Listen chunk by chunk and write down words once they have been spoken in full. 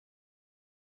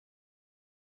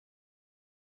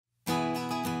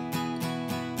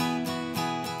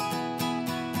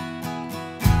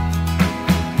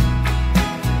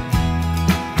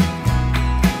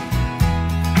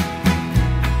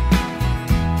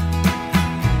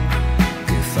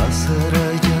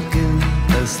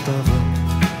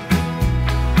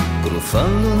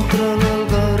cruzando entre la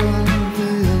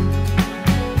algarabía,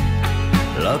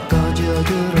 la calle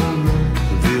ayer al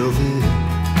mediodía.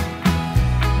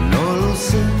 No lo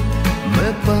sé, me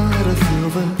pareció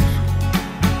ver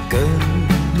que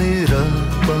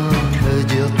miraba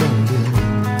ella también.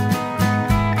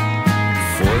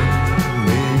 Fue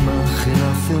mi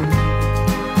imaginación,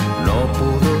 no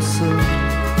pudo ser,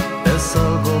 es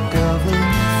algo que a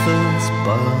veces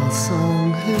pasa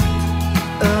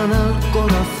en el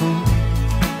corazón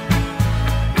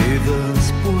y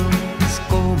después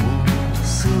como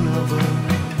sin haber.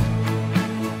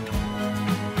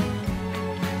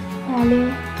 Vale.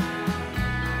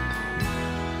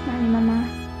 Vale, mamá.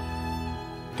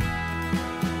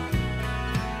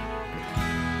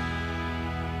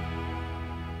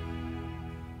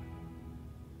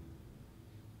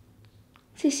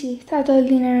 Sí, está todo el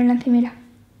dinero en la encimera.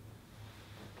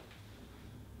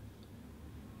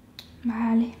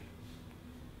 Vale.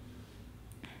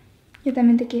 Yo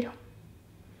también te quiero.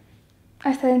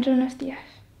 Hasta dentro de unos días.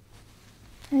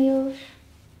 Adiós.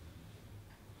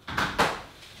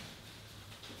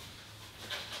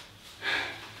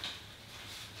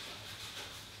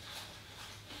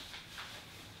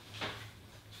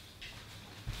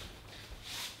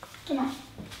 Toma.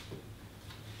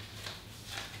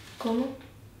 ¿Cómo?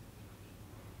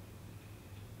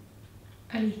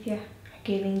 Alicia,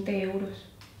 aquí hay 20 euros.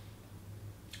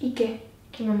 ¿Y qué?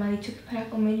 Que mamá ha dicho que es para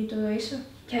comer y todo eso.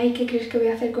 ¿Ya? ¿Y qué crees que voy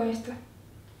a hacer con esto?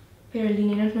 Pero el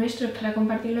dinero es nuestro, es para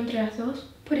compartirlo entre las dos.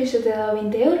 Por eso te he dado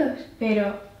 20 euros.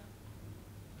 Pero...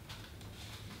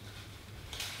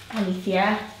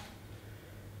 Alicia...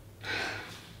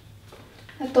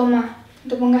 Toma, no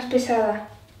te pongas pesada.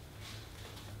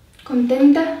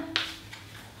 ¿Contenta?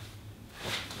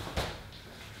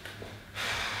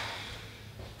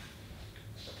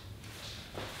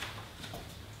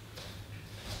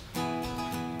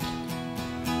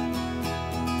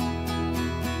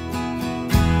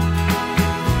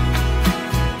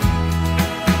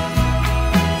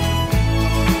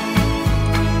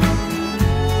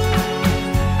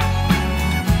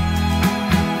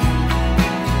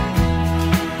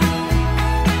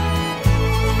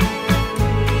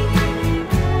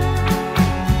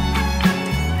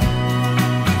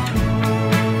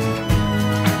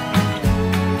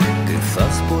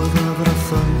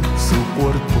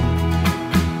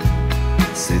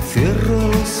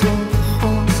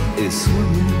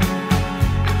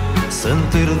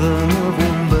 Sentir de nuevo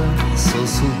un beso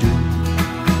suyo,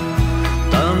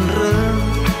 tan real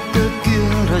que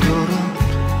quiera llorar,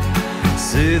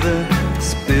 si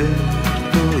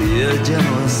despierto y ella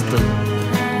no está.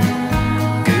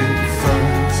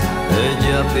 Quizás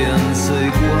ella piense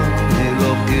igual y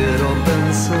lo quiero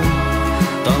pensar,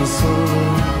 tan solo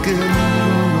quiero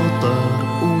notar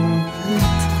un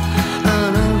hit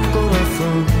en el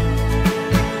corazón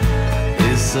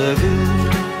y seguir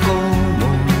como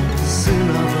sin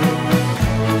haber.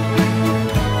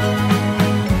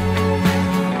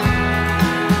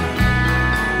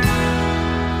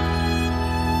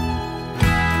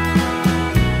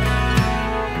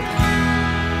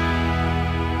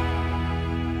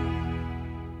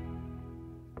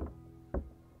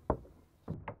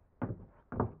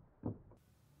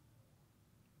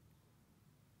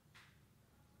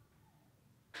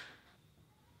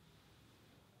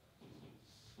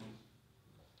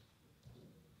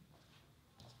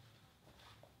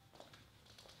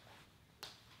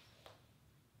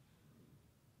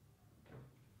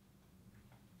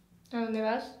 ¿A dónde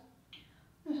vas?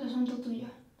 No es asunto tuyo.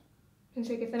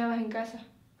 Pensé que cenabas en casa.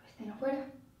 Pues ceno fuera.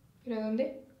 ¿Pero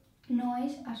dónde? No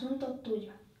es asunto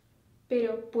tuyo.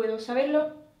 Pero, ¿puedo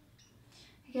saberlo?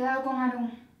 He quedado con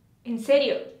Aarón. ¿En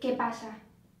serio? ¿Qué pasa?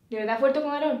 ¿De verdad has vuelto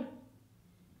con Aarón?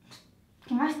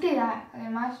 ¿Qué más te da?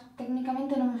 Además,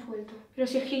 técnicamente no me he suelto. Pero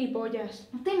si es gilipollas.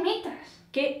 No te metas.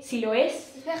 ¿Qué? ¿Si lo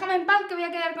es? Pues déjame en paz que voy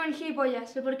a quedar con el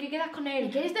gilipollas. ¿Pero por qué quedas con él?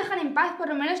 ¿Me quieres dejar en paz? Por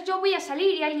lo menos yo voy a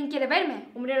salir y alguien quiere verme.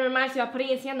 Hombre, normal, si vas por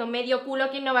ahí enseñando medio culo,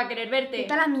 ¿quién no va a querer verte?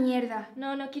 Vete a la mierda.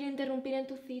 No, no quiero interrumpir en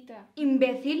tu cita.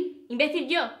 ¿Imbécil? ¿Imbécil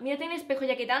yo? Mírate en el espejo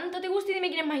ya que tanto te gusta y dime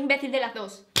quién es más imbécil de las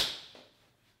dos.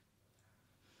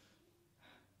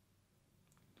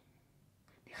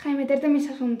 Deja de meterte en mis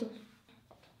asuntos.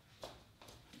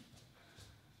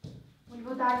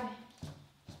 Vuelvo tarde.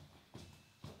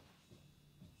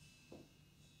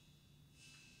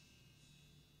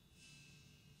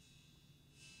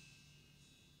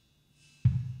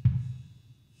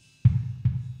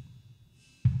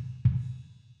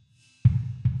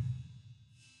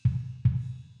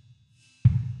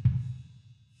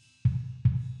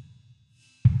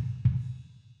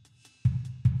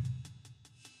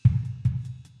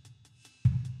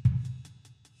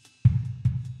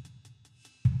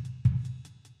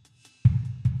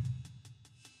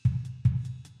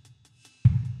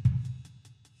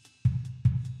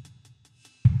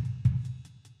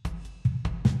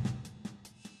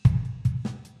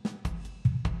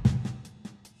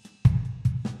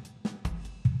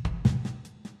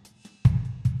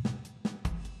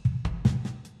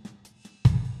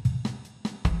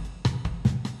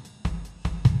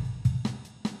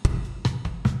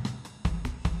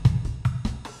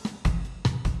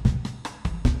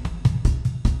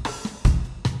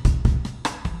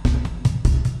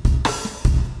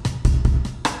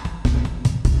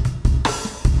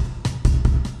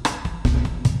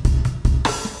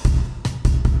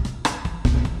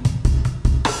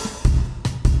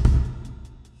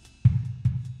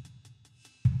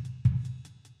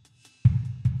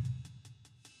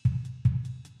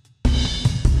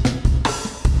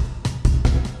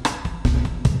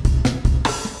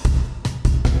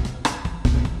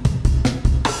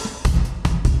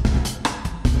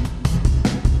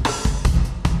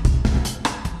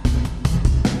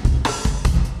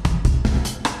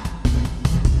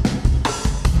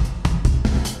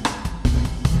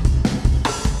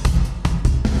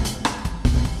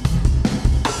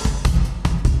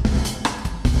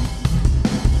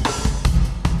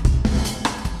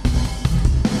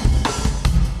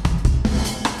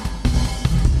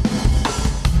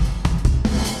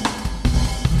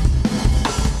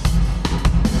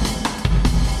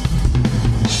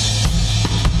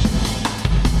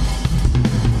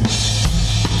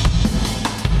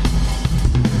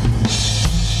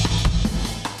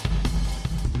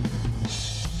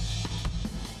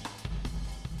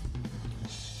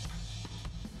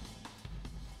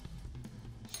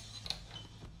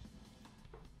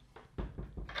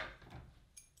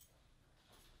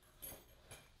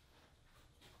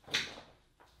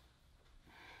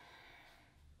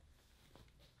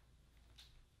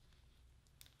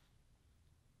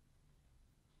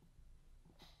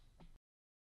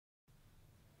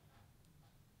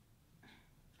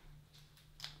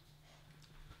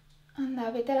 Anda,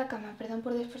 vete a la cama, perdón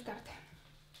por despertarte.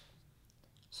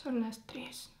 Son las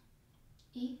 3.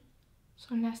 ¿Y?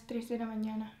 Son las 3 de la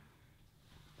mañana.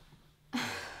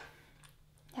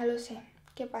 Ya lo sé.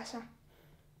 ¿Qué pasa?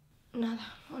 Nada,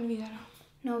 olvídalo.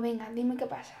 No, venga, dime qué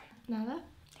pasa. ¿Nada?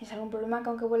 ¿Tienes algún problema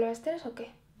con que vuelva a las 3 o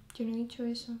qué? Yo no he dicho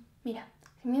eso. Mira,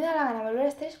 si me da la gana volver a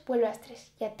las 3, vuelvo a las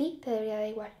 3. Y a ti te debería dar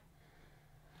igual.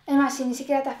 Es más, si ni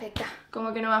siquiera te afecta.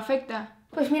 ¿Cómo que no me afecta?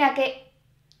 Pues mira que...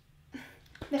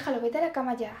 Déjalo, vete a la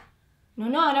cama ya.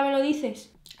 No, ahora me lo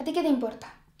dices. ¿A ti qué te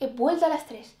importa? He vuelto a las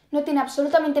 3. No tiene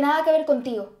absolutamente nada que ver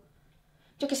contigo.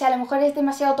 Yo que sé, a lo mejor eres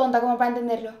demasiado tonta como para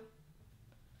entenderlo.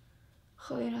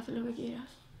 Joder, haz lo que quieras.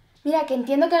 Mira, que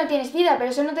entiendo que no tienes vida, pero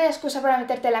eso no te da excusa para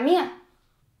meterte en la mía.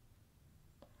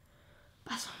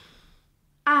 Paso.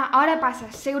 Ah, ahora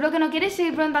pasas. ¿Seguro que no quieres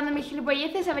seguir preguntándome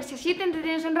gilipolleces a ver si así te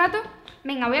entretienes un rato?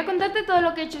 Venga, voy a contarte todo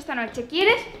lo que he hecho esta noche.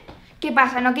 ¿Quieres? ¿Qué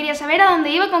pasa? ¿No querías saber a dónde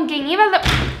iba, con quién iba?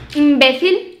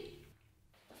 ¡Imbécil!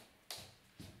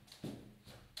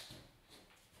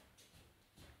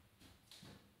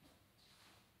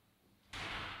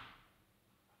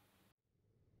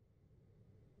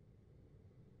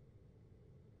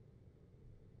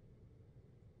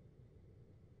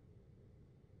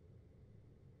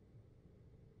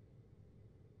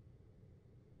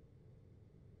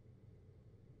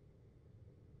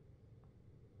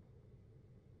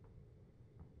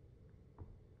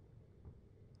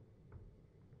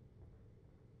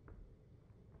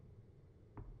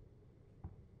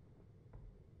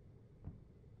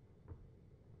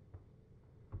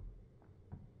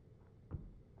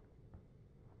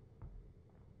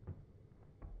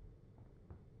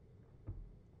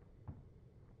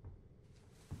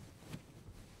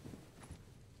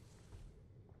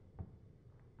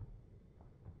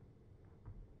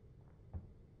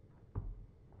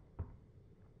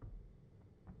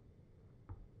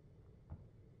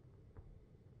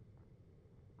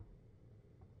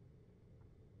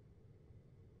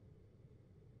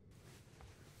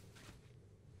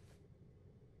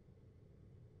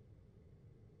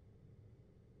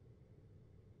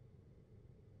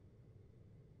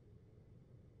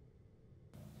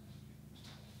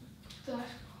 Todas,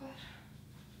 joder.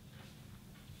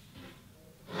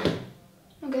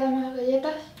 ¿No quedan más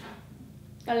galletas?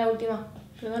 A la última,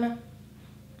 perdona.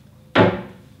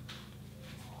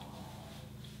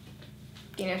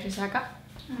 ¿Tienes resaca?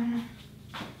 No.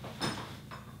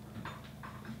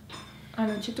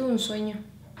 Anoche tuve un sueño.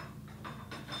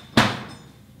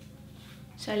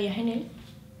 ¿Salías en él?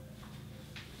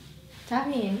 ¿Estás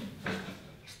bien?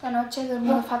 Esta noche he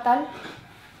dormido fatal.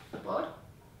 ¿Por?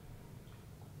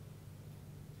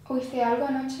 ¿O hice algo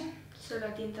anoche? Solo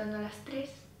atintando a las 3.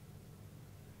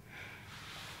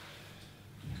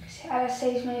 Que sé, a las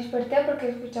 6 me desperté porque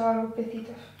escuchaba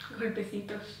golpecitos.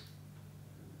 Golpecitos.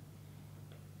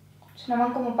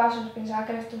 Sonaban como pasos, pensaba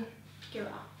que eras tú. ¿Qué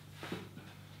va?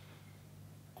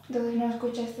 Entonces no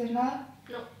escuchaste nada.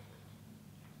 No.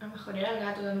 A lo mejor era el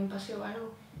gato dando un paseo o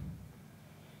algo.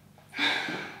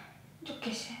 Yo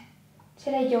qué sé.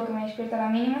 ¿Seré yo que me despierto a la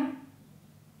mínima?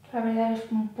 La verdad es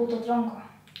un puto tronco.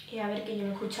 Y a ver, que yo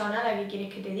no he escuchado nada, ¿qué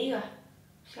quieres que te diga?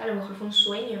 O sea, a lo mejor fue un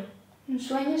sueño. ¿Un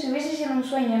sueño? Si hubiese sido un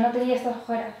sueño, no tendría estas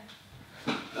ojeras.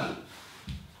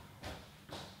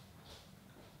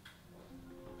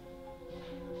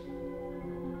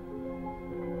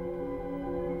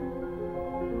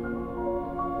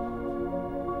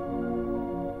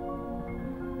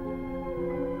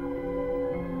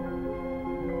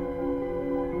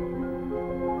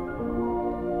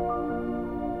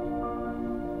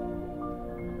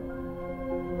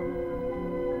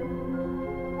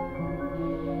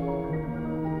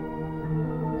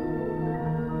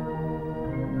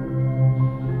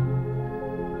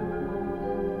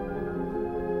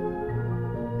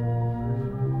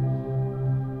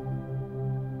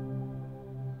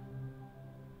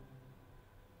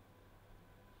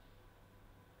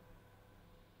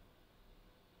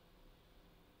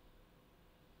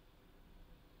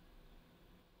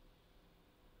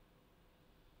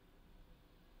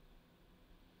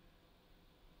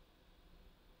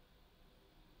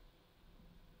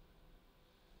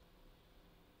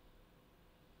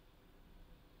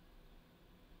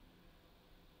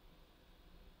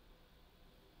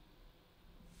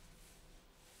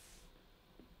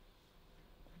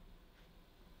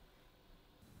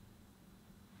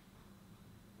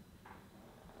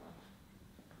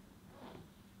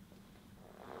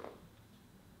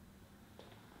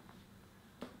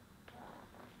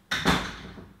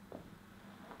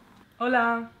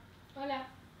 Hola. Hola.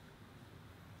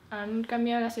 Han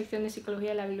cambiado la sección de psicología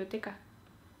de la biblioteca.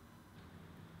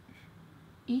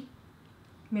 ¿Y?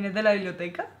 ¿Vienes de la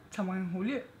biblioteca? Estamos en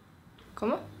julio.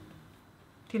 ¿Cómo?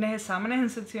 ¿Tienes exámenes en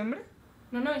septiembre?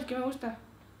 No, es que me gusta.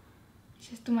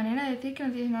 Esa es tu manera de decir que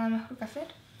no tienes nada mejor que hacer.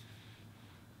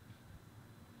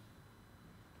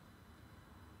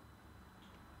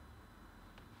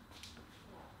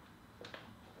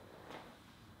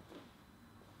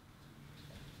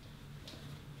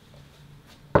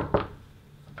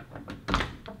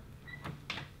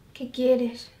 ¿Qué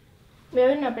quieres? Voy a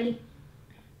ver una peli.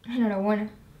 Enhorabuena.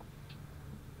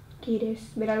 ¿Quieres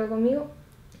ver algo conmigo?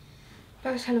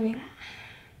 Pásalo bien.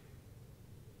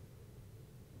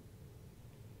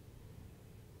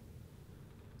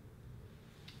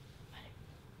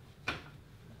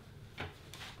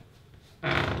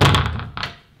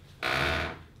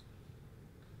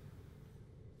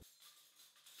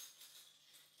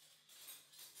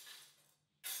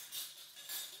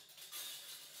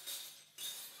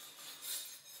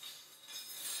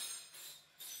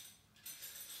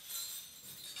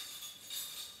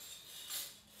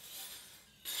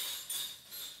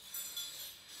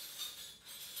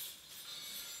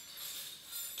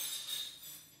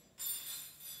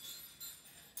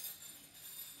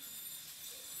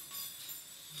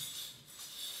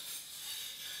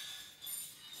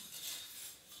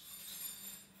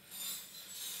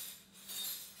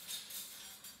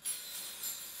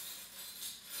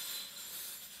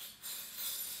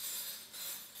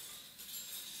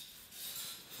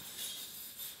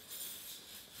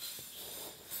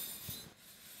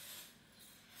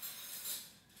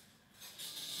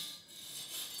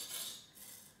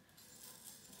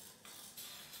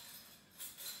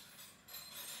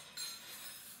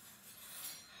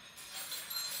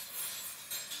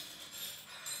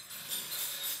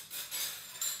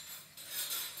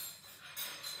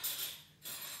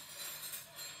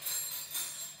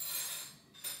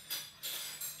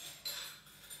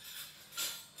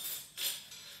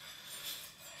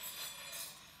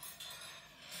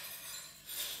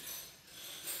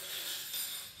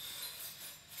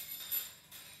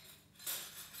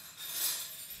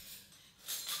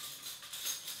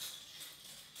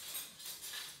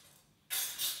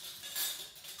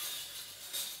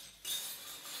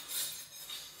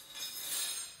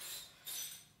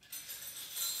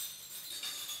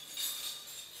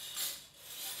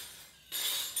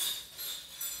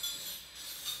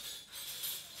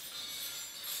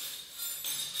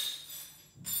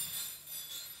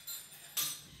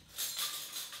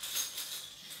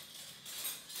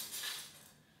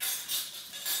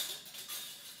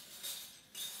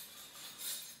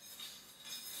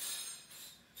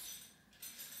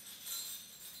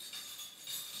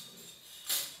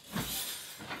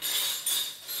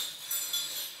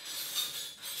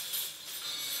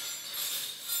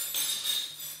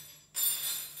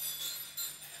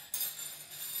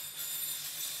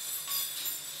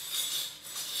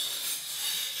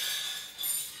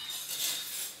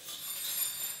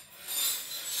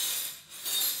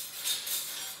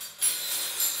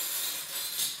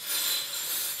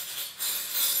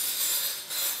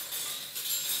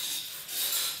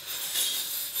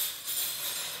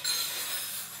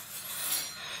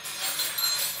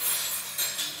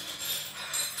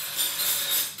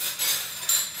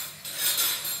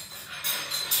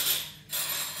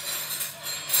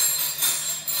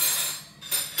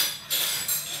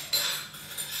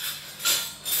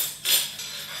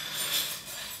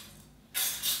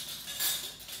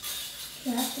 ¿Qué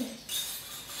haces?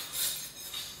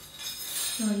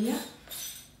 Lola,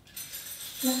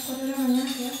 las 4 de la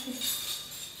mañana, ¿qué haces?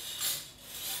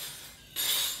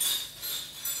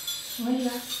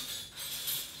 Lola.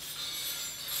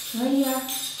 Lola.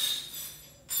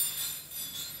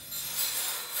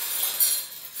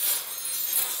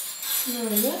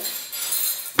 Lola.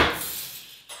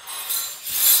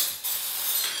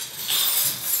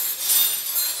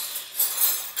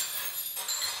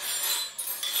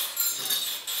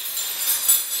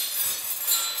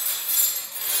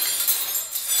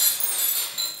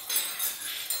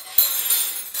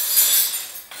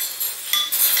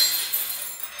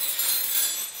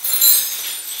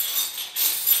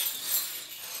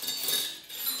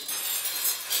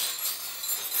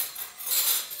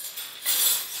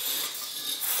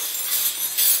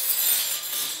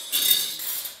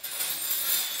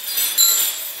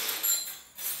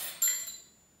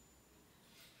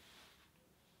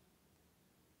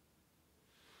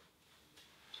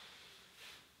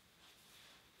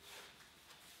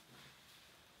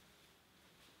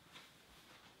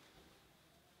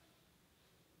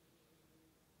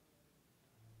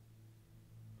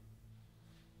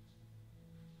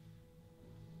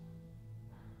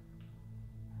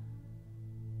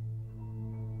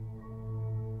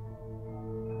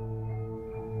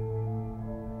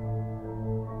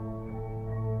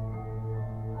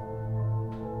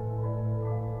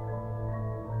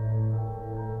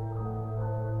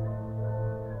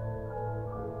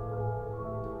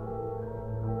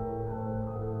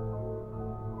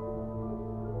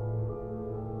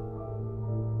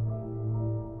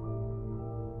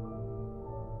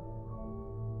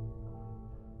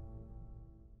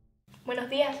 Buenos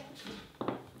días.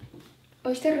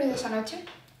 ¿Oíste ruidos anoche?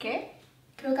 ¿Qué?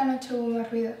 Creo que anoche hubo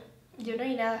más ruido. Yo no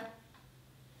oí nada.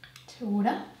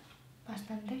 ¿Segura?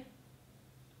 Bastante.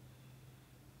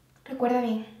 Recuerda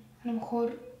bien. A lo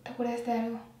mejor te acuerdas de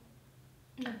algo.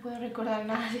 No puedo recordar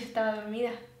nada si estaba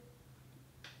dormida.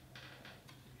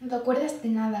 No te acuerdas de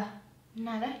nada.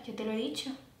 Nada, yo te lo he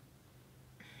dicho.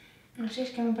 No sé,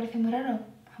 es que me parece muy raro.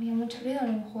 Había mucho ruido, a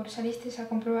lo mejor saliste a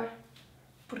comprobar.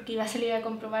 ¿Por qué iba a salir a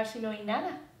comprobar si no oí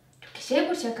nada? Yo qué sé,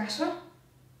 por si acaso.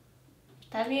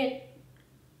 ¿Estás bien?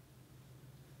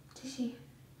 Sí.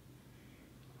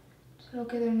 Solo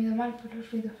que he dormido mal por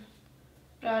los ruidos.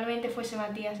 Probablemente fuese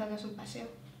Matías dándose un paseo.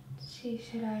 Sí,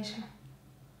 será eso.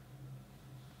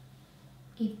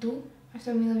 ¿Y tú? ¿Has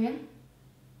dormido bien?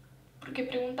 ¿Por qué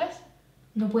preguntas?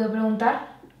 ¿No puedo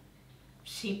preguntar?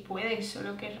 Sí puedes,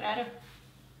 solo que es raro.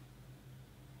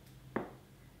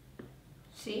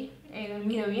 Sí, he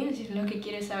dormido bien, si es lo que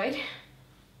quieres saber.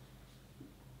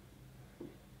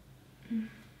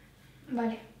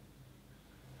 Vale.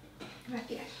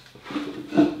 Gracias.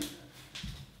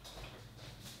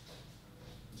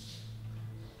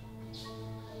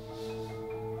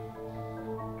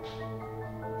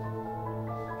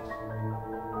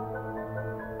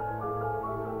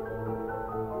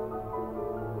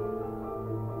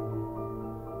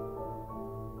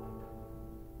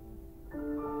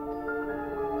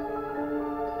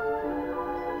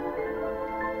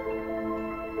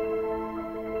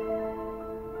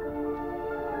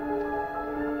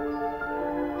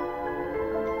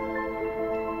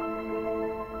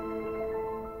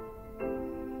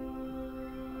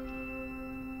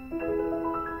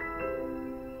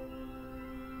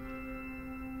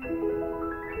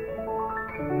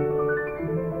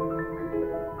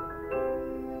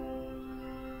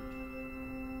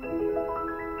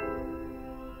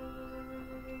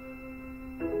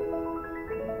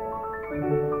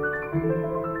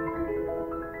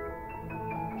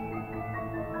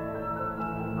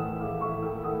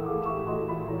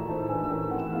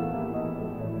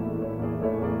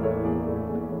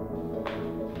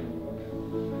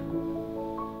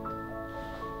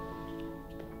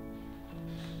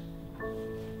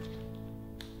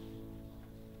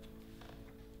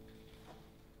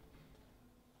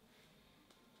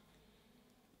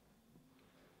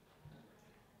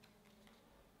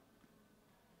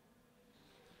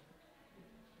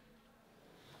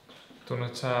 ¿Tú no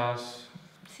estás...?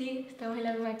 Sí, estamos en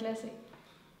la misma clase.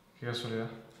 Qué casualidad.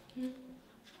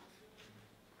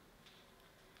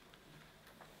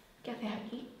 ¿Qué haces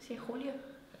aquí? Si es julio.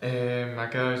 Me ha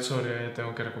quedado historia y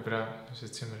tengo que recuperar en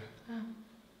septiembre. Ah.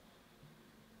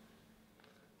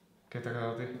 ¿Qué te ha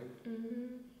quedado a ti?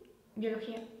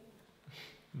 Biología.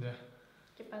 Ya.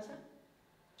 ¿Qué pasa?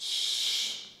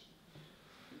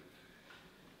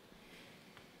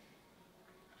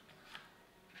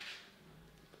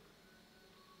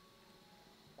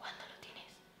 ¿Cuándo lo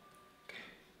tienes?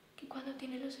 ¿Qué? ¿Cuándo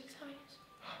tienes los exámenes?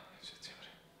 En septiembre.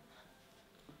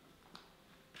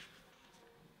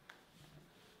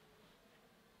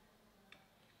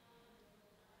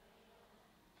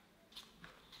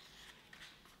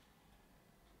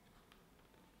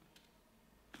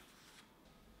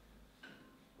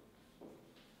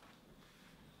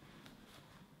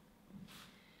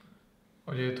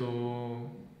 Oye, tu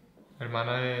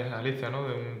hermana es Alicia, ¿no?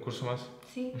 De un curso más.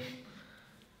 Sí,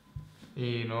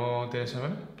 ¿Y no tiene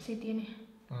exámenes? sí tiene.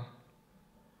 Ah.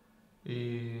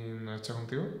 ¿Y no está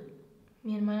contigo?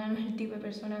 Mi hermana no es el tipo de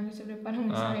persona que se prepara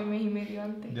un Ah. examen mes y medio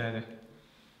antes. Ya.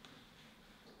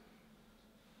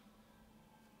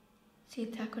 Si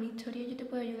estás con historia yo te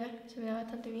puedo ayudar, se me da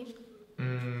bastante bien.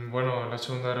 Bueno, la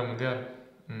Segunda Guerra Mundial.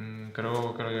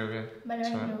 Creo que lo llevo bien. Vale,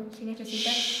 ¿sabes? pero si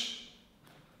necesitas...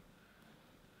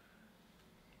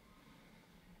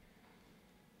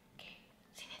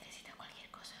 Si necesitas cualquier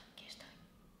cosa, aquí estoy.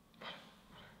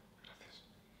 Gracias.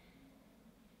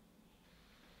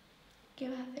 ¿Qué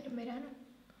vas a hacer en verano?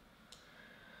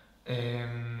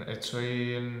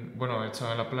 Bueno, he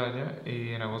estado en la playa y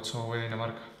en agosto voy a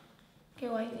Dinamarca. Qué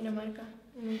guay, Dinamarca.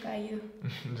 Nunca he ido.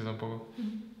 Yo tampoco.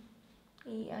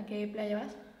 ¿Y a qué playa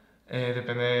vas?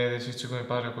 Depende de si estoy con mi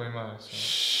padre o con mi madre.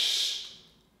 ¿sabes?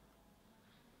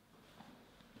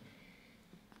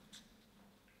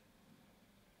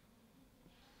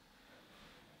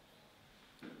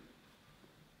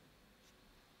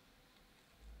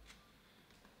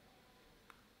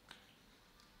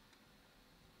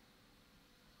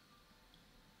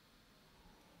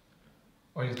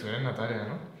 Oye, tú eres Natalia,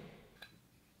 ¿no?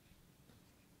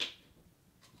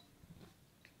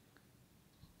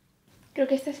 Creo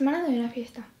que esta semana doy una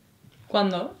fiesta.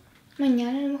 ¿Cuándo?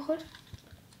 Mañana a lo mejor.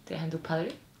 ¿Te dejan tus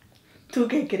padres? ¿Tú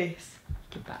qué crees?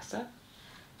 ¿Qué pasa?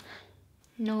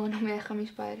 No me dejan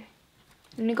mis padres.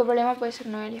 El único problema puede ser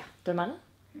Noelia. ¿Tu hermana?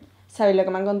 ¿Sabéis lo que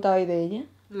me han contado hoy de ella?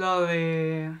 Lo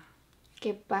de...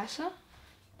 ¿Qué pasa?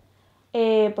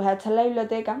 Pues ha estado en la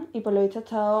biblioteca y por lo visto ha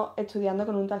estado estudiando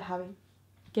con un tal Javi.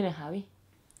 ¿Quién es Javi?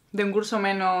 De un curso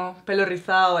menos, pelo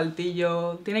rizado,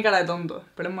 altillo... Tiene cara de tonto,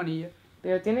 pero es monillo.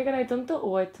 ¿Pero tiene cara de tonto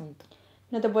o es tonto?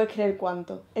 No te puedes creer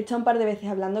cuánto. He estado un par de veces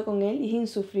hablando con él y es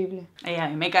insufrible. A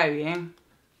mí me cae bien.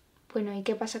 Bueno, ¿y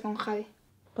qué pasa con Javi?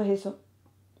 Pues eso,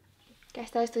 Que ha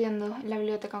estado estudiando en la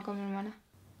biblioteca con mi hermana.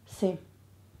 sí.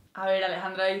 A ver,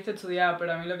 Alejandra dice estudiar,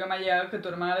 pero a mí lo que me ha llegado es que tu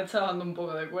hermana le está dando un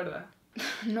poco de cuerda.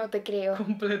 No te creo.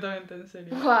 Completamente en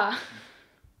serio. Guau.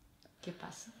 ¿Qué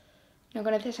pasa? No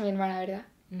conoces a mi hermana, ¿verdad?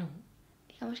 No.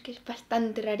 Digamos que es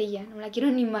bastante rarilla. No me la quiero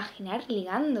ni imaginar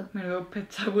ligando. Menudo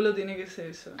espectáculo tiene que ser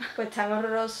eso. Pues tan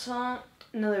horroroso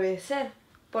no debe de ser.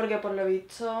 Porque por lo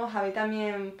visto Javi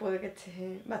también puede que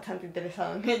esté bastante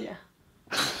interesado en ella.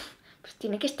 Pues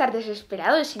tiene que estar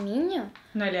desesperado ese niño.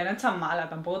 Noelia, no es tan mala,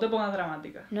 tampoco te pongas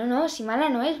dramática. No, si mala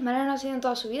no es. Mala no ha sido en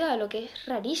toda su vida, lo que es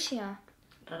rarísima.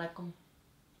 ¿Rara cómo?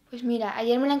 Pues mira,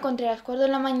 ayer me la encontré a las 4 de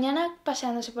la mañana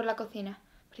paseándose por la cocina.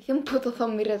 Parecía un puto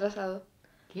zombie retrasado.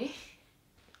 ¿Qué?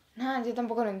 Nada, yo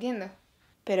tampoco lo entiendo.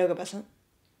 ¿Pero qué pasó?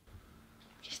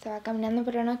 Que estaba caminando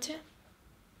por la noche,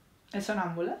 ¿Es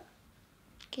sonámbula?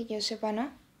 que yo sepa,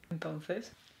 ¿no?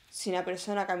 Entonces... Si una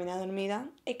persona camina dormida,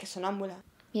 es que es sonámbula.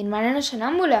 Mi hermana no es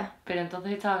sonámbula. ¿Pero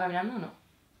entonces estaba caminando o no?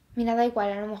 Mira, da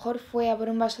igual, a lo mejor fue a por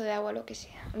un vaso de agua o lo que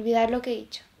sea. Olvidar lo que he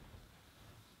dicho.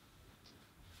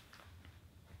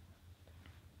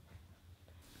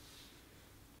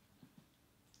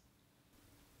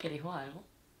 ¿Queréis jugar algo?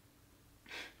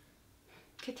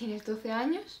 ¿Qué tienes, 12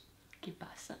 años? ¿Qué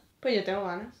pasa? Pues yo tengo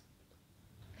ganas.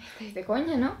 Estáis de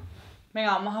coña, ¿no?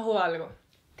 Venga, vamos a jugar algo.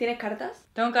 ¿Tienes cartas?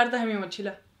 Tengo cartas en mi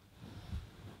mochila.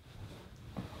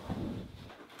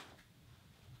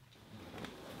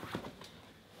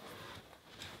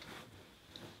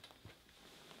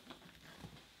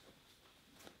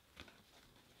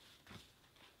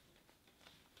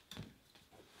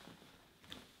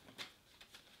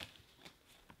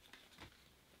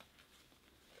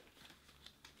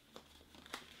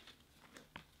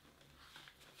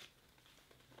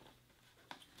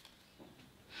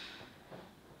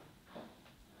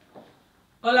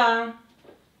 Hola.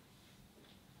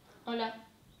 Hola.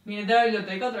 ¿Vienes de la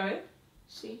biblioteca otra vez?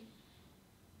 Sí.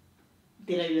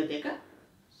 ¿De la biblioteca?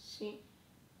 Sí.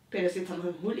 Pero si estamos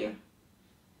en julio.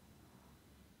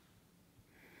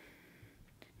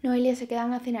 Noelia, se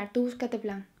quedan a cenar. Tú búscate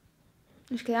plan.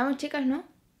 Nos quedamos, chicas, ¿no?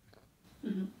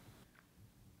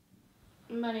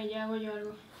 Vale, ya hago yo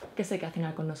algo. Que se quede a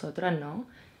cenar con nosotras, ¿no?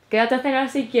 Quédate a cenar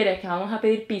si quieres, que vamos a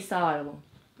pedir pizza o algo.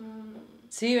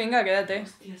 Sí, venga, quédate.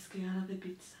 Hostias, qué ganas de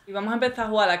pizza. Y vamos a empezar a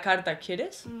jugar a las cartas,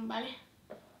 ¿quieres? Vale.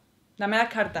 Dame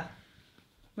las cartas.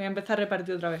 Voy a empezar a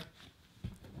repartir otra vez.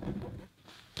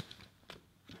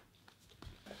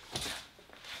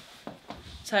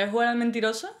 ¿Sabes jugar al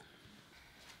mentiroso?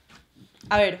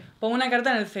 A ver, pongo una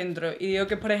carta en el centro y digo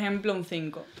que es, por ejemplo, un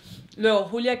 5. Luego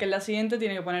Julia, que es la siguiente,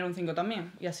 tiene que poner un 5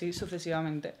 también. Y así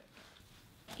sucesivamente.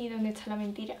 ¿Y dónde está la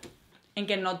mentira? En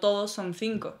que no todos son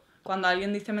 5. Cuando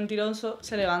alguien dice mentiroso,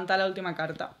 se levanta la última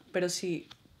carta. Pero si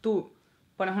tú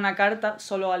pones una carta,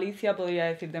 solo Alicia podría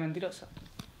decirte mentirosa.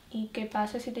 ¿Y qué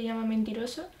pasa si te llaman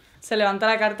mentiroso? Se levanta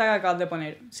la carta que acabas de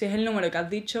poner. Si es el número que has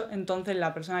dicho, entonces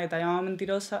la persona que te ha llamado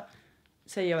mentirosa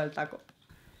se lleva el taco.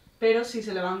 Pero si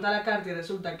se levanta la carta y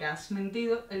resulta que has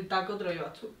mentido, el taco te lo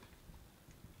llevas tú.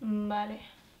 Vale.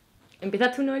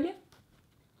 ¿Empiezas tú, Noelia?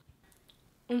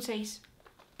 Un 6.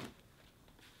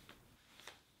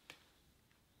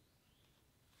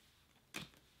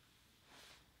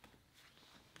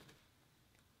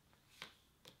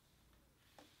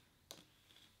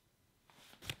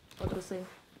 Otro 6.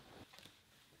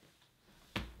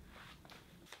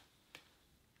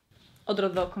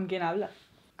 Otros dos, ¿con quién hablas?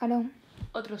 Aarón,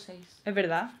 Otro 6. Es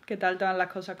verdad, ¿qué tal te van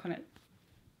las cosas con él?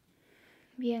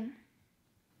 bien.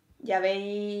 ¿Ya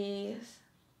veis?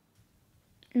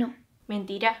 No.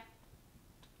 Mentira.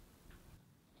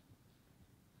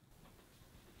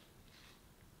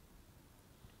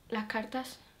 Las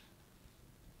cartas.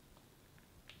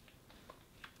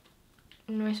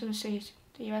 No es un 6.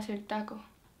 Te llevas el taco.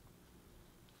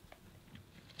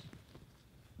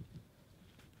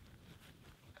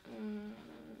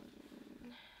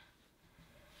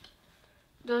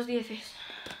 Dos 10.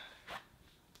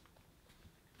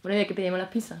 Bueno, ¿y de qué pedimos las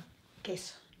pizzas?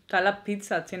 Queso. Todas las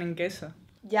pizzas tienen queso.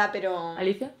 Ya, pero...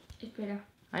 ¿Alicia? Espera.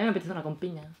 A mí me apetece una con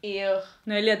piña.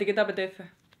 Noelia, ¿a ti qué te apetece?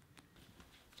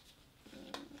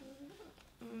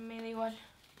 Me da igual.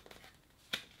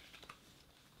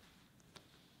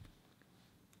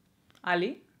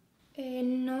 Ali.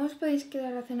 ¿No os podéis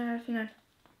quedar a cenar al final?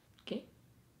 ¿Qué?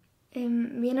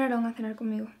 Viene Aarón a cenar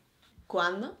conmigo.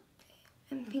 ¿Cuándo?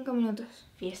 En 5 minutos.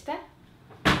 ¿Fiesta?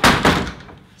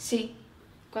 Sí.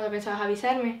 ¿Cuándo pensabas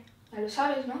avisarme? Ya lo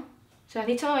sabes, ¿no? ¿Se lo has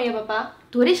dicho a mamá y a papá?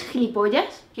 ¿Tú eres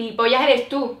gilipollas? ¡Gilipollas eres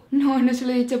tú! No, no se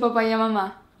lo he dicho a papá y a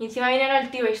mamá. Y encima viene ahora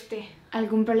el tío este.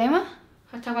 ¿Algún problema?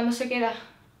 ¿Hasta cuándo se queda?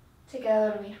 Se queda a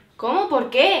dormir. ¿Cómo? ¿Por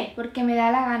qué? Porque me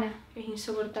da la gana. Es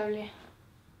insoportable.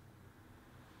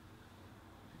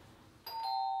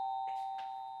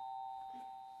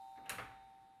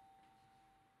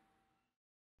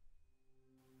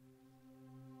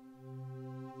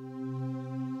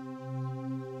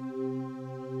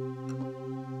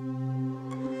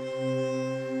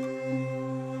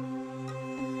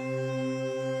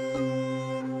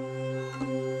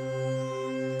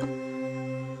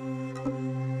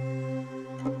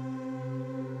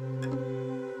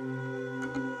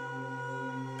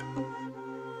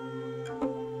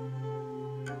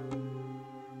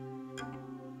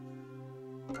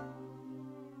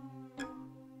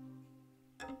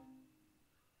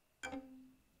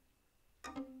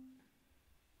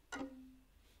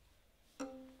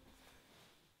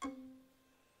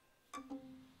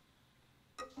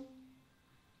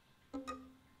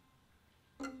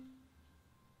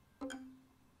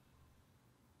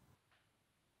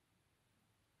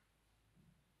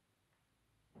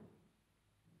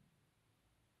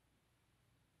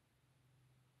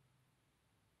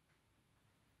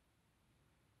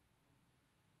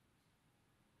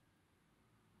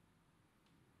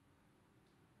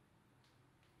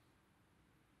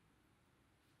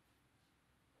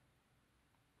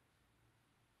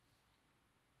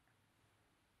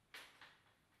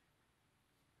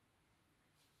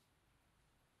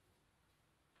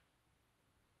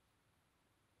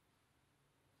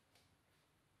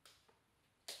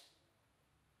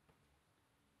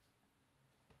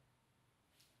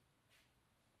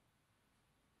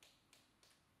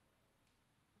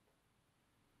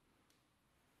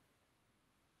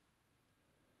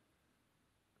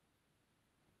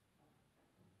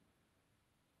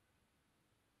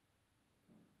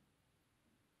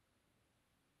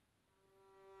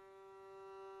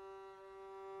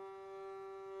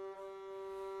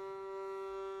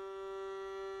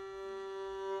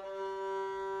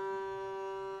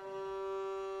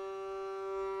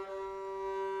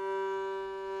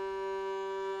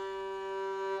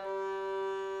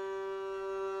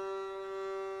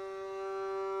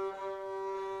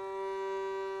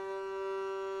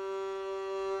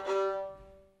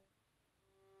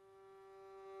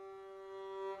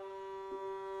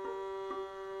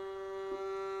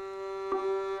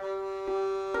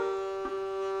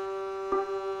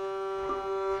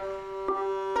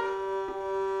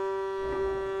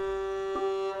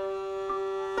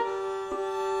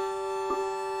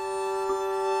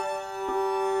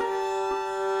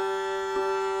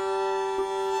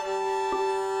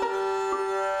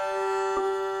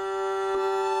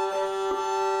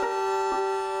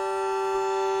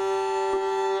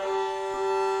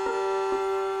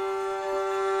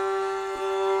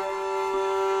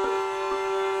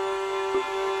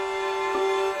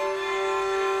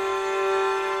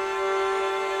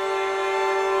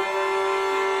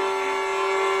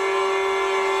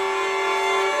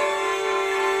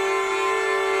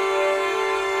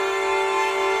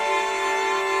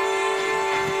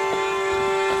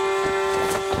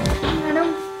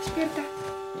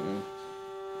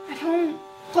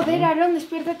 Joder, Aarón,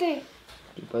 despiértate.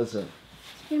 ¿Qué pasa?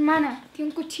 Mi hermana, tiene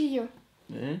un cuchillo.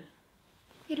 ¿Eh?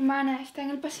 Mi hermana está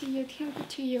en el pasillo, tiene un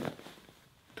cuchillo.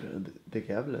 ¿Pero de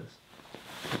qué hablas?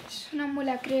 Es una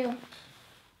mula, creo.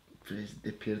 Pues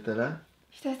despiértala.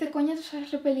 ¿Estás de coña? ¿Tú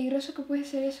sabes lo peligroso que puede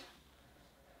ser eso?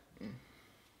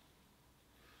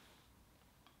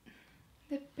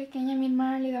 De pequeña a mi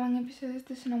hermana le daban episodios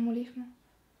de sonambulismo.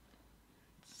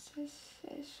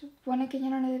 Se supone que ya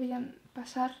no le deberían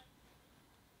pasar.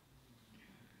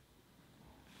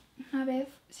 Una vez,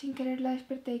 sin querer, la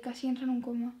desperté y casi entra en un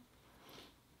coma.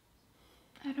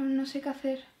 Ahora no sé qué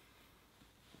hacer.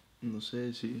 No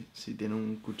sé, si tiene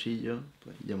un cuchillo,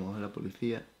 pues llamamos a la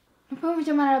policía. No podemos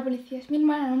llamar a la policía, es mi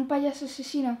hermana, no un payaso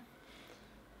asesino.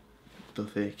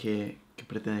 Entonces, ¿qué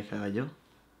pretendes que haga yo?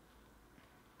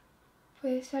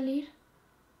 ¿Puedes salir?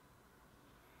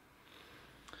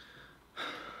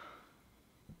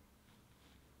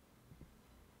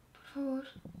 Por favor.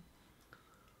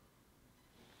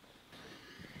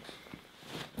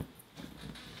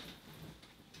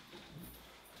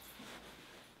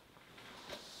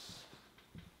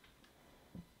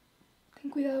 Ten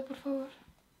cuidado, por favor.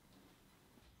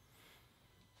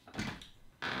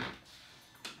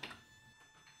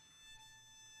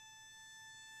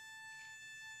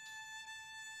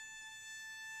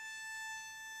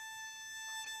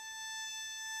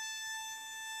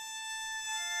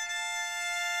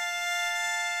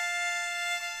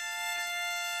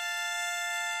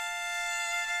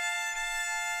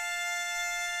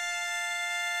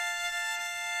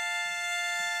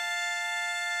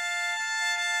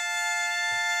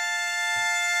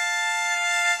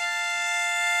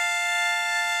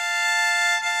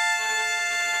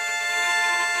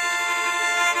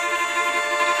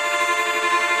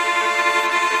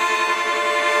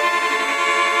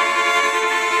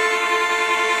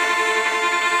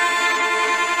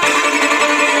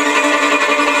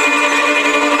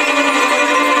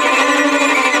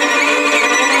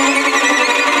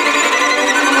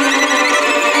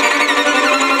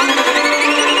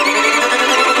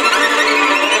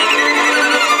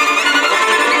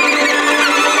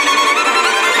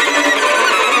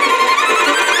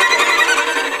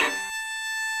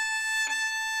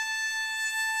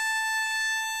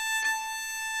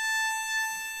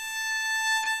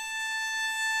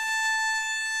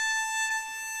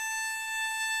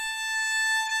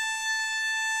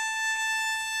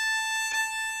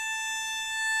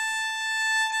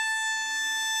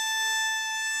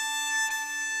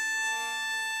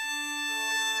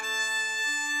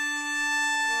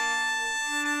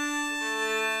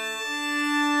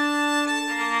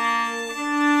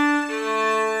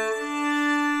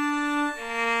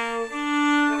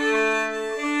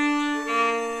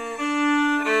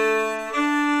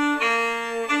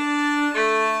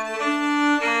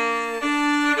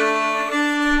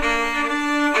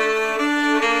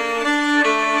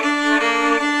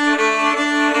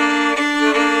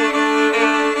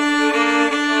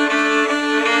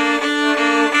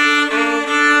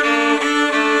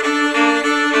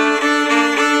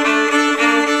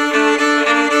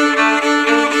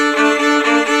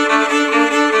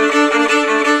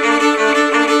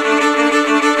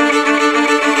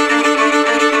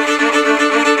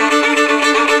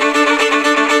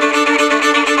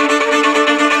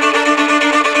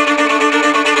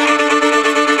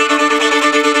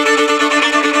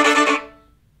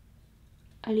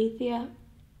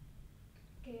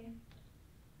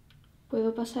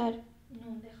 pasar.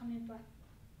 No, déjame en paz.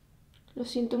 Lo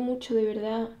siento mucho, de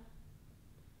verdad.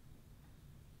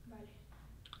 Vale.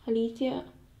 Alicia,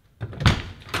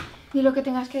 Di lo que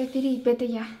tengas que decir y vete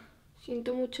ya.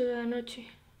 siento mucho de la noche.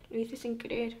 Lo hice sin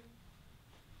querer.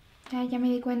 Ya me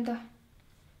di cuenta.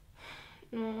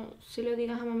 No se lo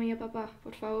digas a mamá y a papá,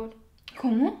 por favor.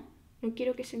 ¿Cómo? No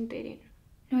quiero que se enteren.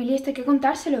 Noelia, esto hay que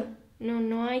contárselo.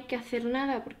 No hay que hacer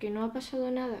nada porque no ha pasado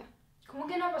nada. ¿Cómo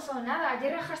que no ha pasado nada?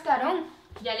 Ayer rajaste a Aarón.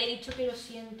 Ya le he dicho que lo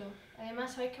siento.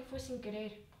 Además, sabes que fue sin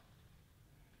querer.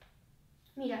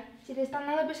 Mira, si te están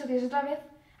dando episodios otra vez,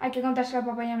 hay que contárselo a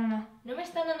papá y a mamá. ¿No me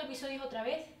están dando episodios otra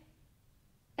vez?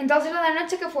 Entonces, ¿lo de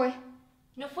anoche qué fue?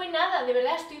 No fue nada, de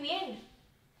verdad estoy bien.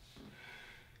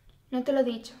 No te lo he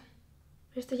dicho,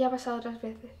 pero esto ya ha pasado otras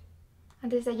veces.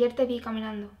 Antes de ayer te vi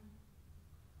caminando.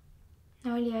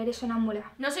 Noelia, eres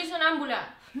sonámbula. No soy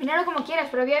sonámbula. Míralo como quieras,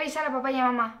 pero voy a avisar a papá y a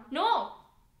mamá. ¡No!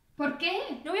 ¿Por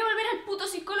qué? No voy a volver al puto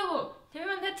psicólogo. Ya me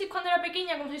mandaste cuando era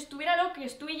pequeña como si estuviera loca.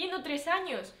 Estuve yendo 3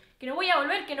 años. Que no voy a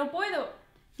volver, que no puedo.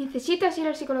 Necesitas ir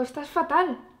al psicólogo, estás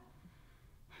fatal.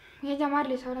 Voy a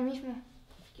llamarles ahora mismo.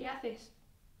 ¿Qué haces?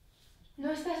 No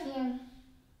estás bien.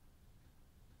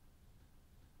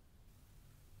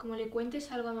 Como le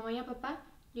cuentes algo a mamá y a papá,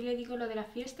 yo le digo lo de la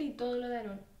fiesta y todo lo de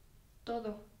Aarón.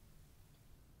 Todo.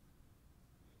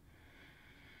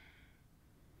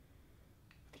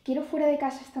 Te quiero fuera de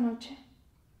casa esta noche.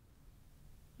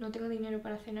 No tengo dinero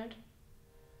para cenar.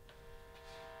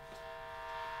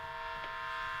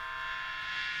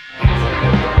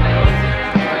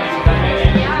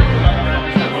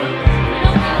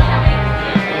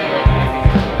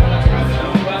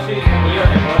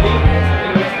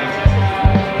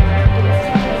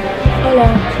 Hola.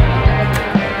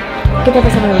 ¿Qué te ha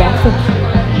pasado en el brazo?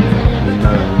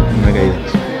 Nada, una caída.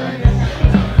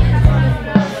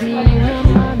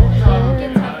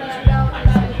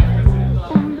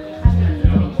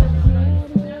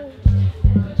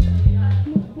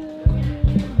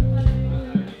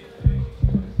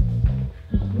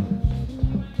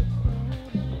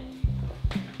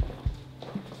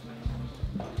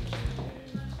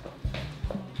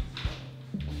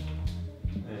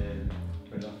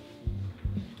 Perdón.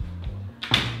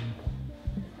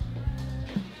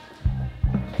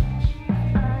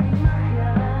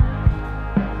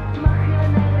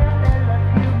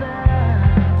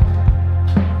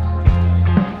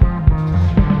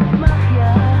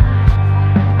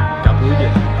 Capullo.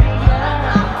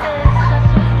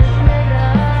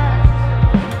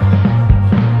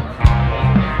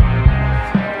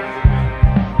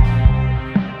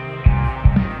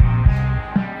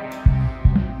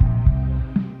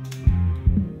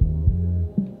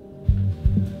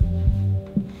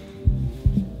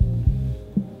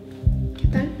 ¿Qué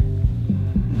tal?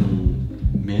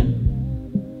 Bien,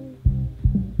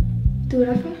 ¿Tu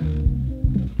brazo?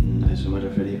 a eso me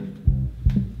refería.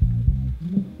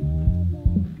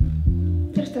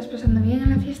 ¿Te lo estás pasando bien en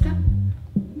la fiesta?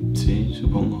 Sí,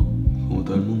 supongo, como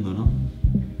todo el mundo, ¿no?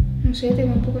 No sé, te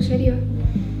veo un poco serio.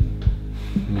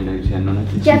 Mira, Lucía, no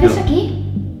necesito... ¿Qué haces aquí?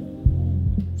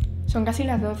 Son casi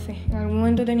las 12. En algún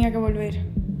momento tenía que volver.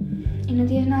 ¿Y no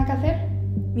tienes nada que hacer?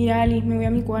 Mira, Alice, me voy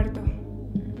a mi cuarto.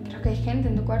 Creo que hay gente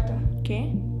en tu cuarto.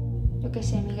 ¿Qué? Yo qué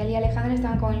sé, Miguel y Alejandra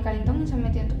estaban con el calentón y se han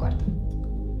metido en tu cuarto.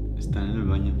 Están en el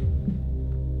baño.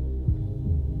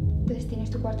 Entonces tienes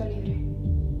tu cuarto libre.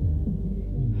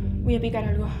 Voy a picar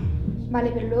algo.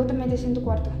 Vale, pero luego te metes en tu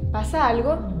cuarto. ¿Pasa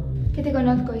algo? Que te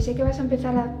conozco y sé que vas a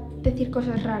empezar a decir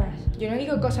cosas raras. Yo no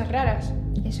digo cosas raras.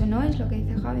 Eso no es lo que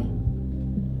dice Javi.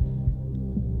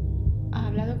 ¿Has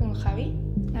hablado con Javi?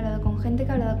 He hablado con gente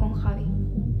que ha hablado con Javi.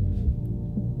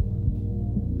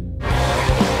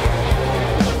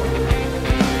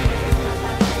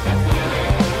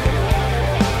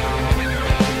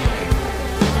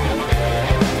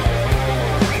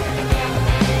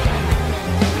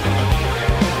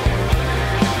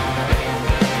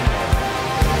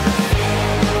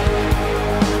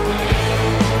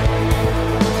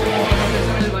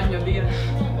 En el baño, tía.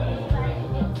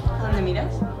 ¿A dónde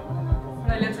miras?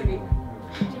 Dale hasta aquí.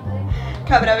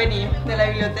 Que habrá venido de la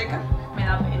biblioteca. Me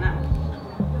da pena.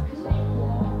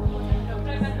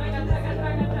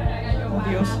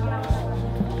 Dios.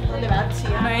 ¿Dónde vas,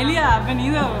 tía? Noelia, has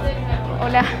venido.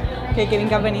 Hola. Qué bien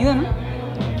que has venido, ¿no?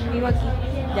 Vivo aquí.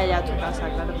 Ya, a tu casa,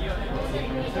 claro.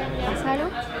 ¿Pasa algo?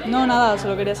 No, nada,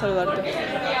 solo quería saludarte.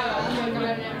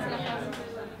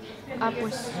 Ah,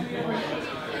 pues.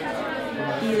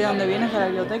 ¿Y de dónde vienes? ¿De la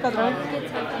biblioteca otra vez?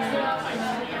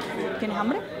 ¿Tienes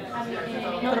hambre?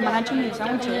 Tu hermana ha hecho mis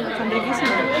sándwiches, están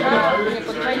riquísimos.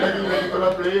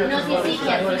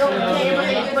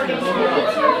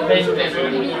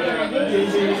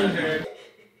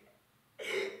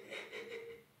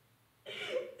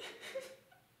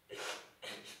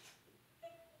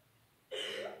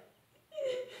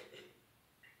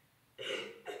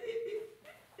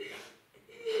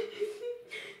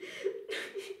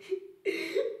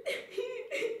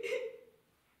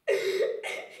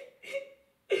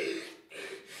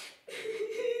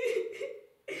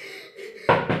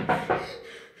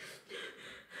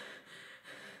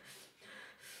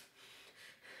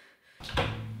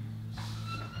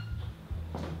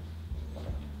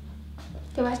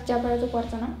 Te vas ya para tu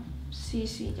cuarto, ¿no? Sí,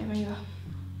 ya me iba.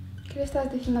 ¿Qué le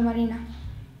estabas diciendo a Marina?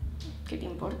 ¿Qué te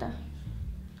importa?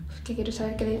 Pues que quiero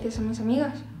saber qué le dices a mis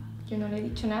amigas. Yo no le he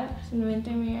dicho nada, simplemente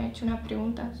me ha hecho unas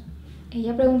preguntas.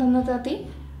 ¿Ella preguntándote a ti?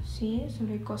 Sí,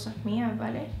 sobre cosas mías,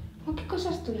 ¿vale? ¿O qué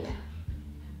cosas tuyas?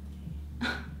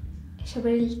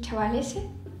 ¿Sobre el chaval ese?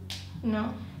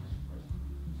 No,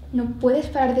 No puedes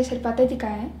parar de ser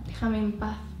patética, ¿eh? déjame en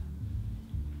paz.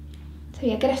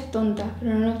 Sabía que eras tonta,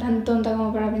 pero no tan tonta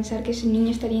como para pensar que ese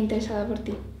niño estaría interesado por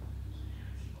ti.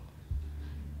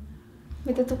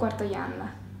 Vete a tu cuarto ya,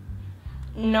 anda.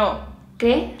 No,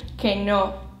 ¿Qué? que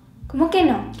no. ¿Cómo que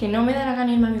no? Que no me da la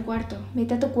gana irme a mi cuarto.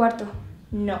 Vete a tu cuarto.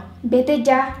 No. Vete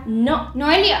ya. No.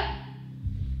 ¡Noelia!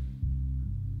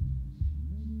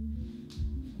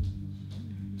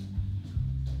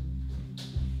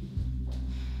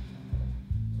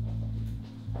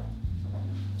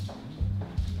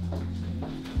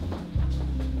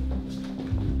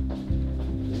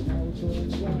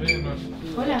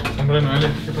 Hola. Hombre, Noelia,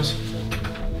 ¿qué pasa?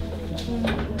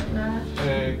 Nada,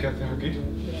 ¿Qué haces aquí?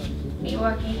 vivo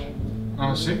aquí.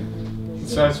 Ah, ¿sí?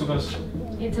 ¿Sabes su casa?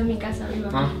 Esta es mi casa, vivo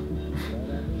aquí. Ah,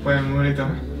 pues muy bonita.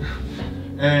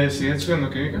 ¿Sigues estudiando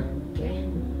química? ¿Qué?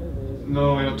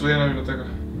 Lo estudié en la biblioteca.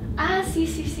 Ah, sí.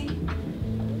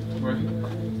 Pues,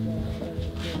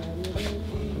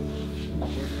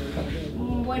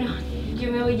 Bueno,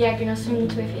 yo me voy ya, que no soy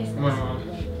mucho de fiestas. bueno,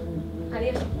 vale.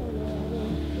 Adiós.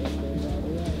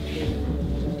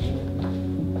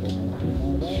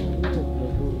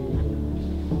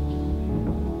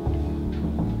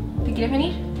 ¿Te quieres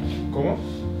venir? ¿Cómo?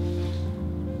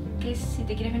 Que si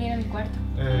te quieres venir a mi cuarto.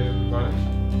 Vale.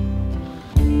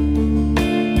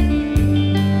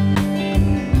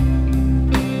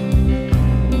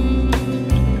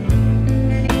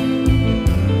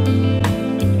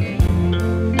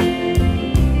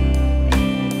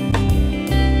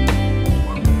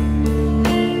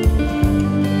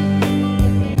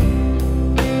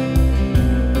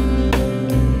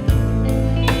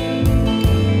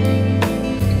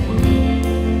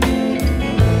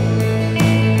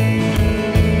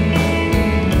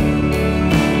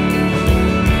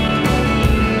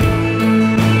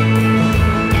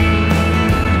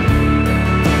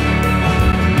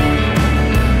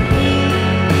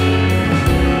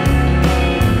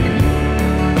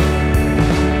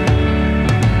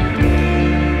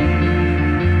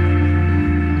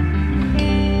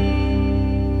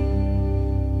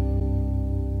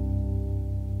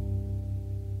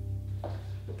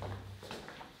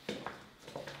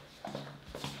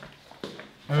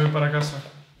 Me voy para casa.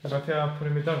 Gracias por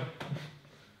invitarme.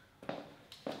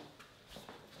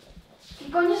 ¿Qué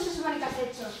coño se supone que has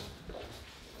hecho?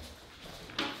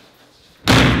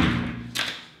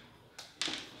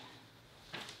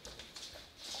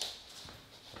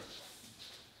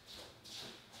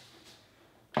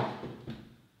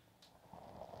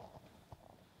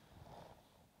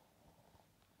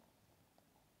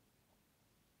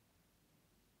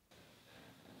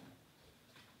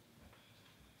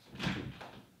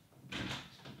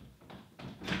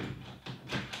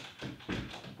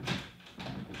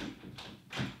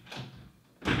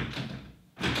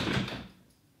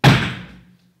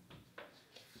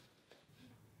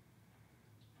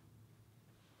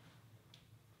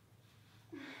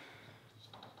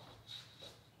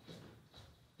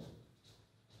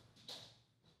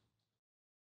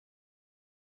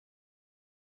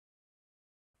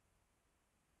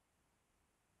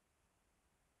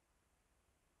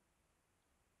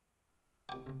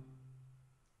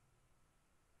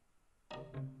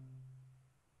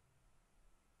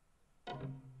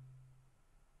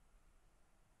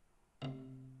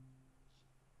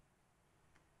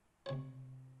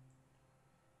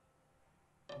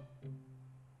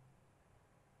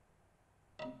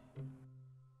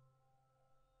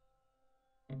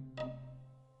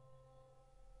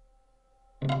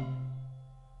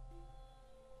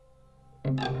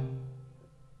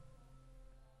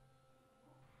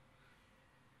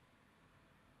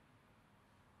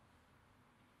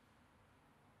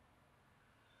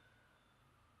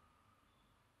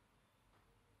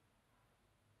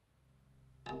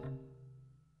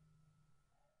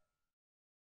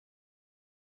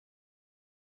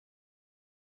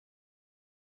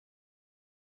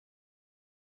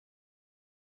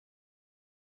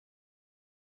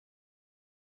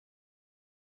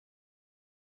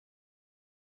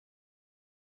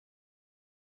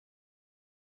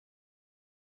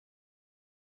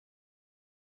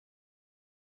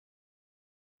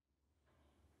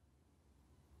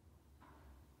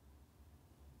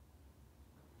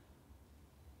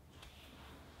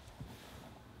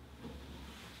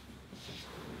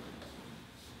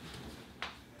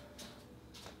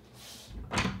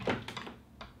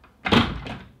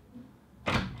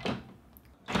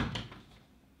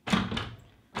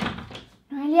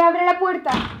 Noelia, abre la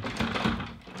puerta.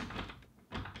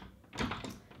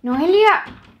 Noelia.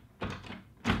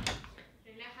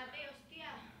 Relájate, hostia.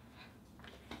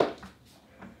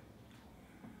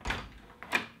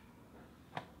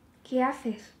 ¿Qué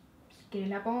haces? Si quieres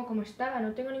la pongo como estaba,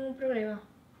 no tengo ningún problema.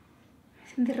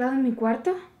 ¿Has encerrado en mi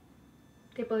cuarto?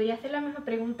 Te podría hacer la misma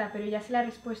pregunta, pero ya sé la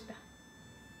respuesta.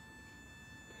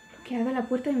 Bloqueado la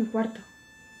puerta de mi cuarto.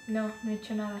 No, no he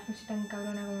hecho nada, no soy tan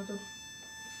cabrona como tú.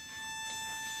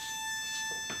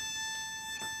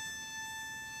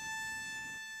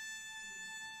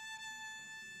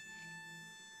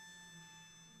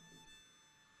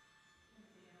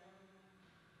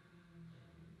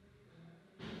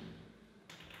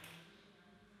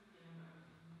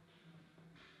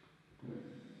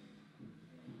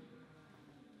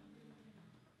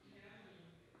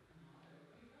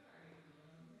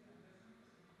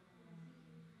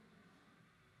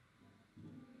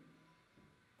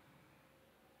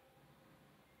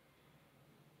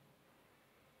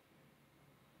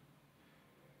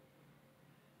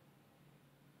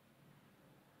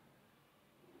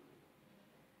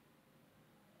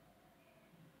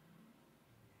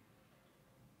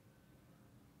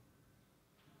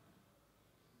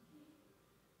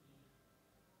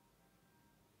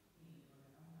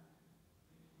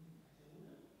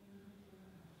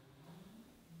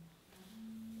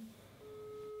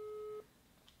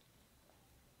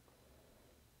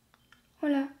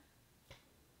 Hola.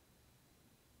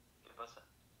 ¿Qué pasa?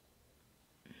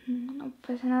 No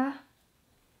pasa nada.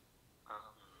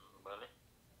 Vale.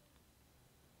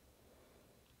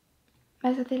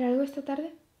 ¿Vas a hacer algo esta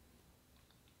tarde?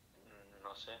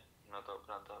 No sé, no tengo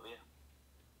plan todavía.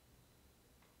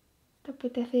 ¿Te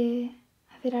apetece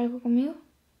hacer algo conmigo?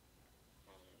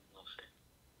 No sé.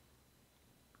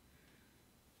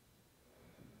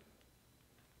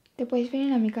 Te puedes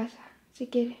venir a mi casa, si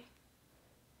quieres.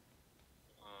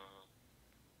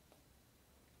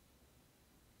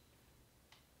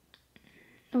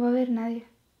 No va a haber nadie.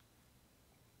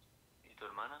 ¿Y tu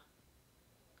hermana?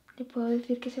 Le puedo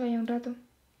decir que se vaya un rato.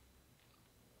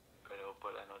 Pero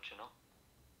por la noche no.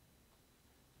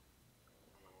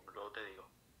 Luego te digo.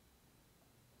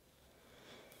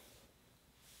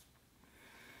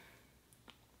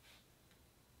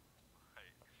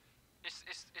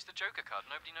 It's the Joker card.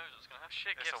 Nobody knows what's gonna happen.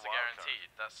 Shit It's gifts a are wild guaranteed.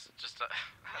 That's just a...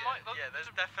 Yeah,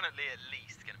 there's definitely at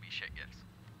least gonna be shit gifts.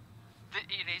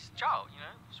 It is jar, you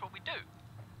know. That's what we do.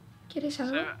 ¿Quieres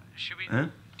algo? So, should we... ¿Eh?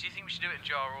 Do you think we should do it in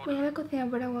jar Voy a order? la cocina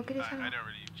por agua. ¿Quieres algo? I don't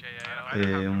really... I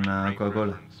don't have Una a great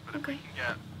Coca-Cola. preference, but if Ok. we can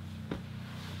get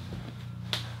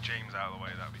James out of the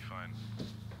way, that'd be fine.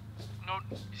 No,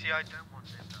 you see, I don't want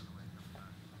James out of the way.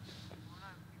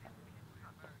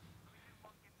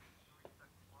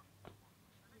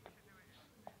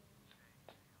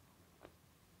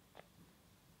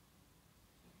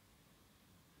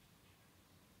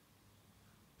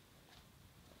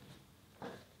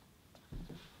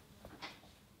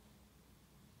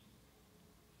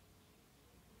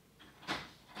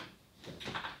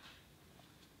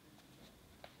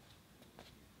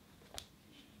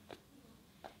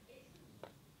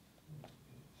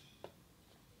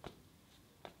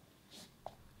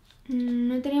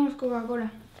 No teníamos Coca-Cola.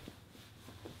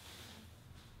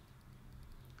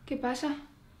 ¿Qué pasa?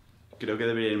 Creo que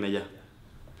debería irme ya.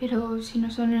 Pero si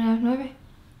no son las 9.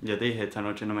 Ya te dije, esta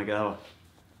noche no me quedaba.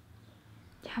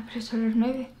 Ya, pero son las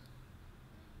 9.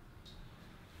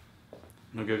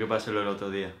 No quiero que pase lo del otro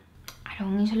día.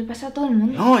 Aarón, eso le pasa a todo el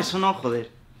mundo. No, eso no,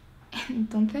 joder.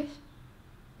 Entonces...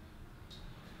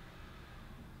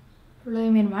 ¿Por lo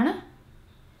de mi hermana?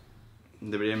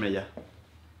 Debería irme ya.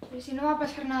 Pero si no va a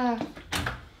pasar nada.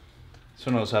 Eso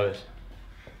no lo sabes.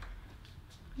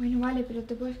 Bueno, vale, pero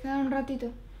te puedes quedar un ratito.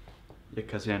 Y es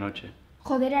casi de noche.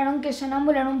 Joder, Aarón, que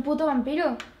sonámbulo era un puto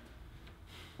vampiro.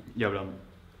 Ya hablamos.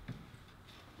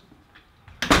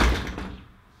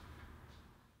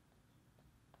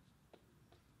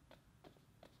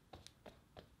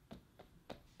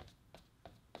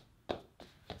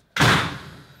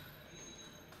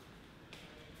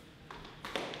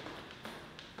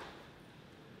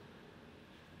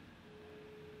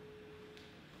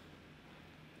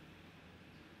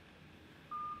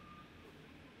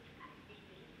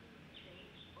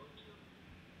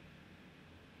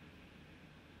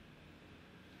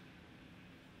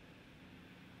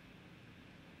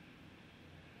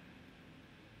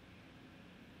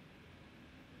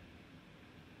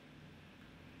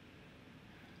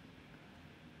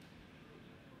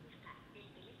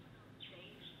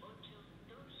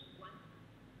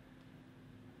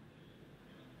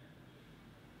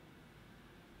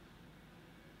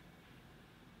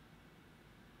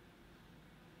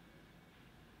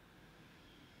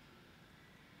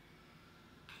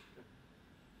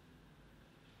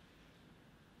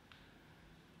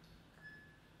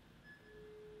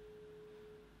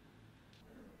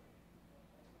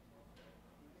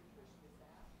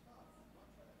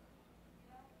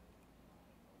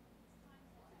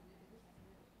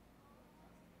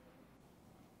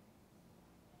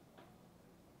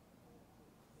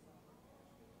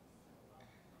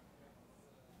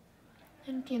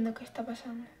 No entiendo qué está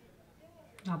pasando.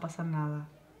 No va a pasar nada.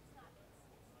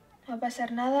 No va a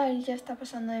pasar nada, él ya está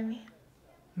pasando de mí.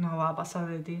 No va a pasar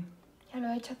de ti. Ya lo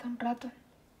he hecho hace un rato.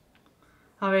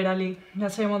 A ver, Ali, ya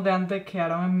sabemos de antes que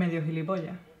Aaron es medio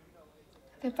gilipollas.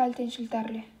 Hace falta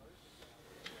insultarle.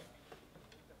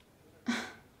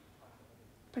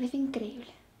 Parece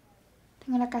increíble.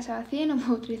 Tengo la casa vacía y no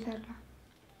puedo utilizarla.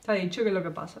 ¿Te ha dicho qué es lo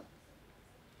que pasa?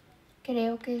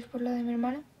 Creo que es por lo de mi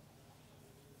hermana.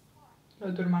 Lo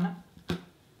de tu hermana.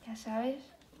 Ya sabes.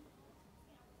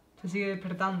 Se sigue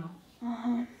despertando.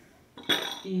 Ajá.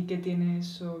 ¿Y qué tiene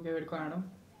eso que ver con Aaron?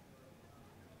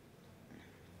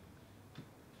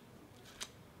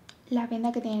 La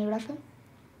venda que tiene en el brazo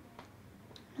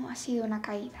no ha sido una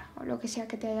caída o lo que sea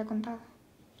que te haya contado.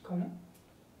 ¿Cómo?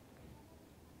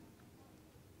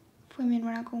 Fue mi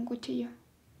hermana con un cuchillo.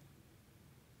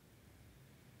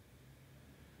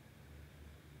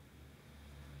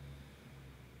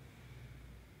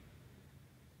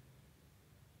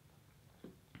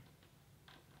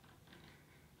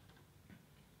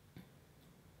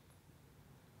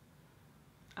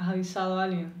 ¿Has avisado a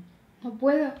alguien? No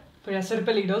puedo. Podría ser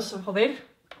peligroso. Joder,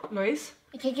 ¿lo es?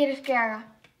 ¿Y qué quieres que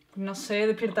haga? No sé,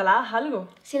 despiértala, haz algo.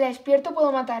 Si la despierto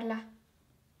puedo matarla.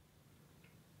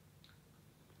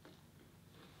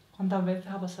 ¿Cuántas veces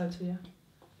ha pasado esto ya?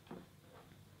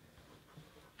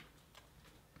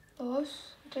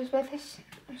 2, 3 veces,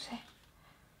 no sé.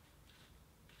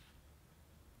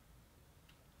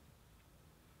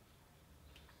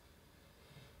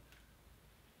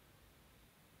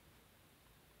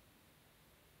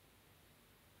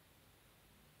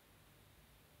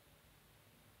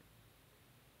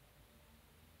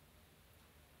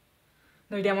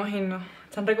 Deberíamos irnos.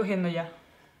 Están recogiendo ya.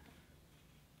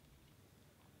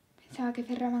 Pensaba que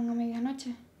cerraban a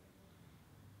medianoche.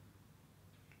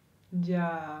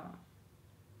 Ya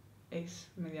es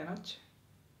medianoche.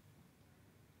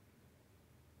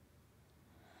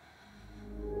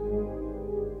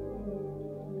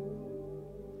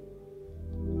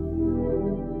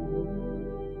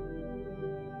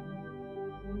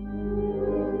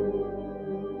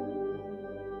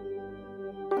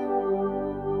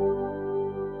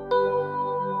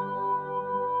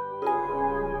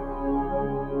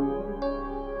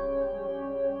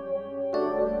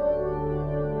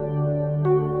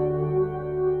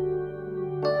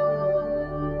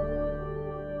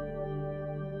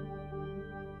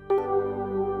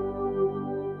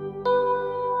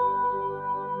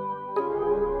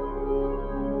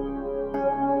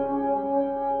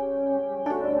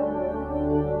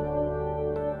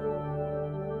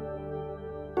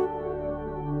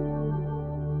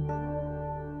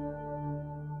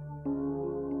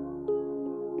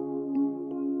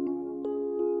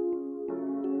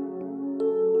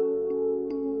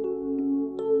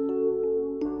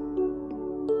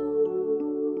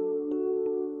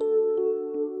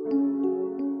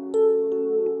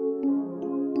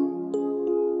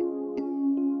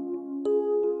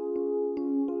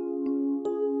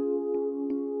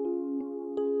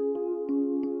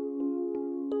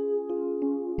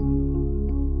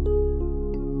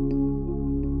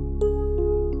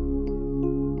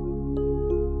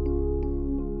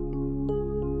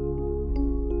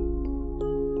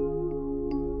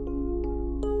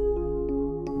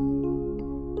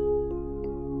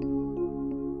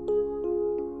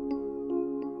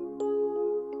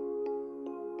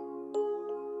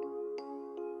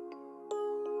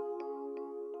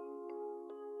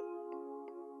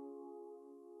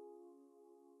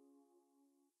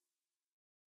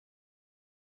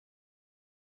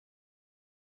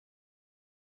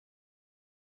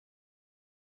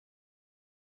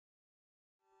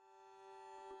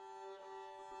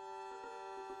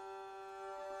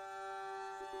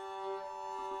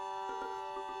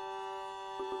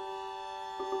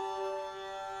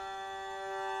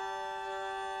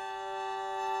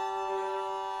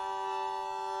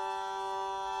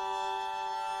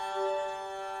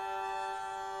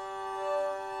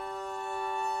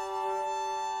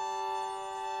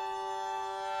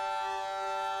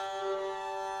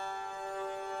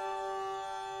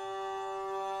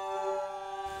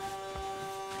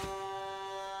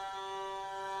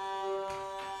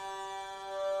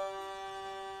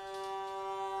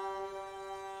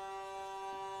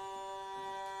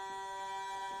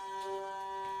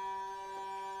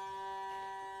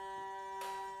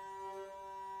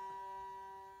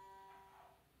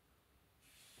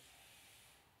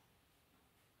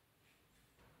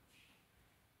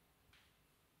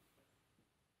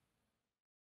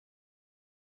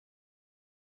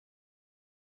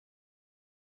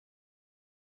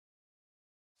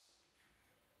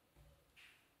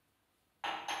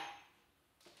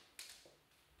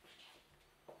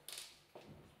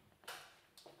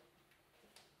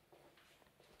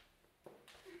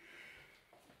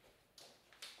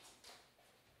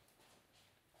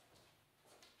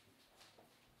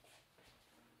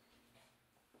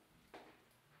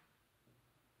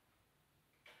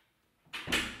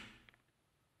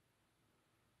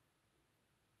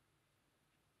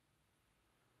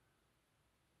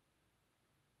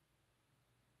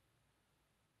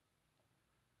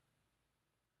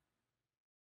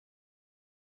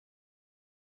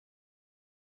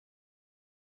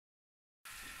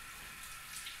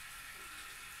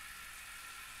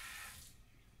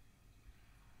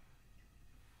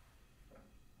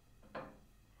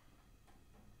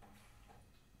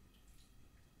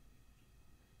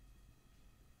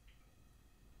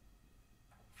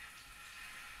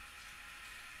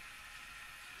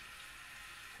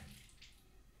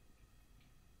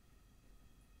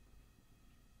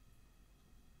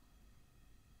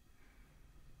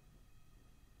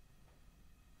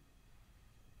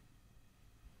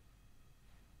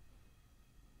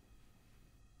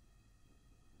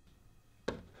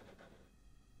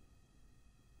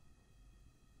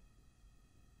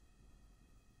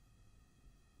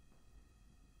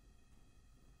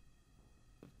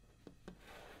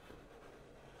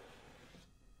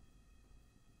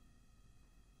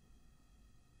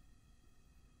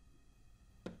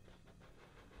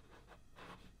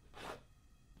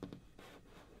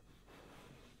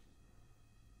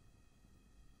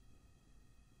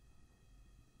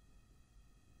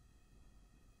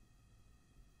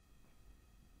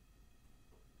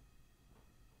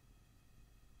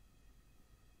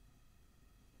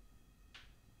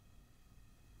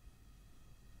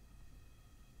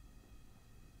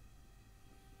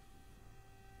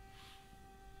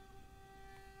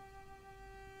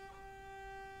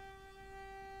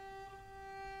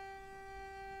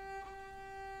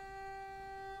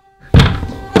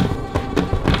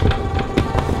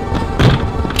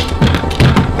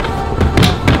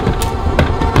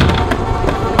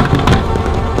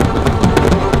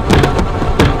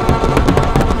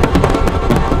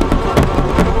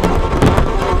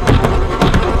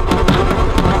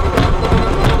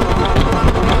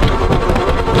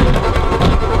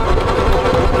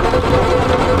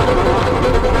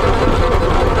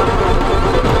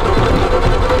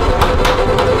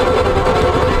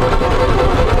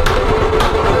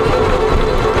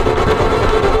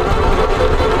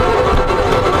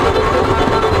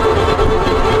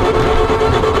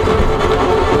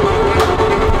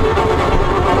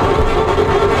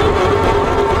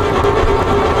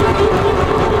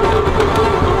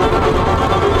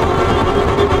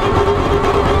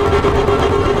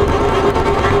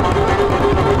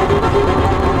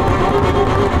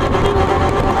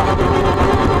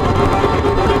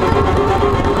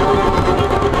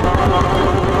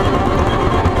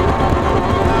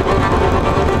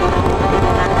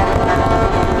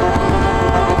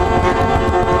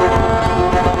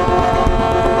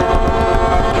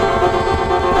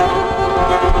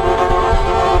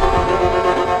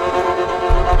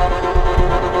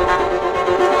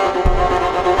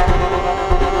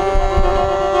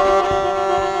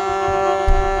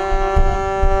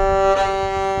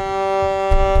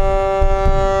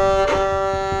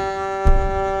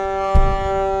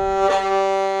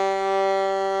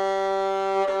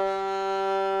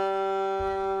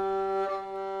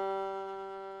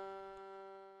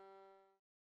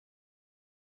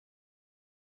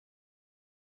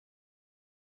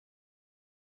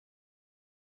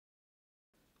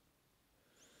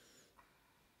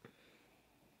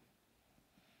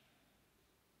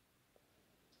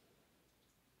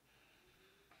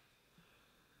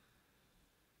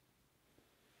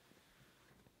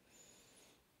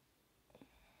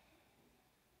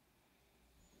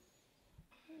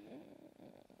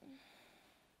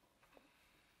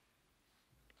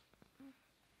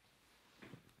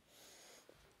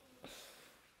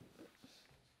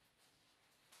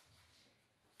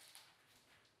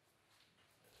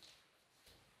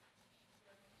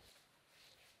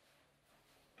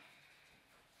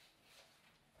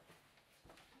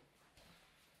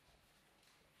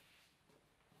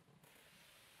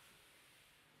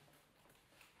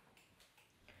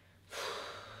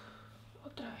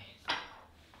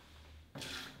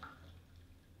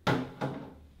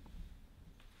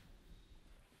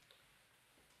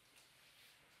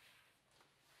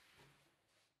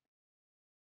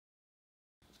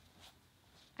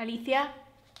 Alicia.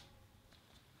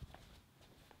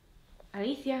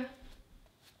 Alicia.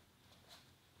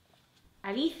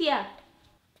 Alicia.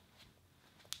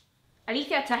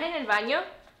 Alicia, ¿estás en el baño?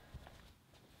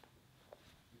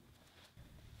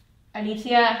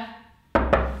 Alicia.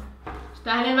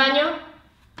 ¿Estás en el baño?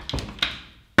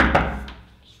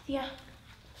 Alicia.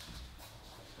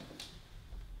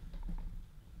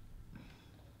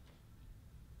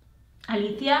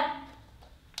 Alicia.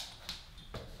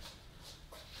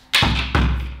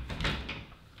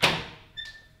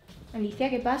 Alicia,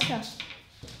 ¿qué pasa?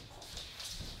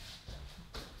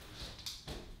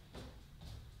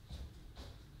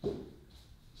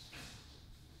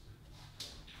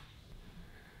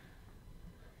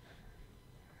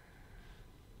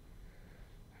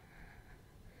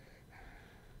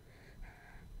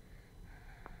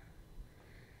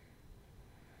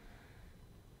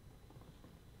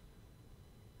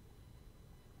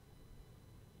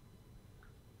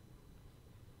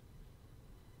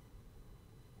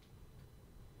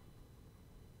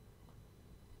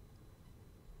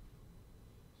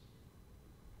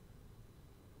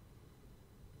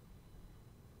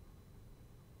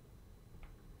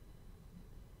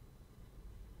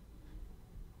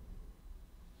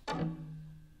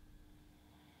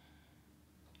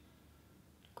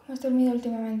 ¿Cómo has dormido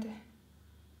últimamente?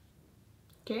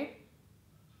 ¿Qué?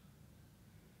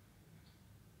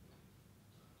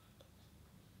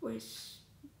 Pues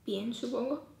bien,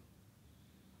 supongo.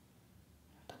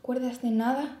 ¿No te acuerdas de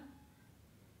nada?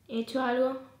 ¿He hecho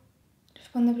algo?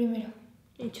 Responde primero.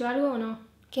 ¿He hecho algo o no?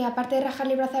 ¿Que aparte de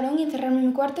rajarle el brazalón y encerrarme en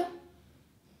mi cuarto?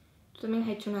 Tú también has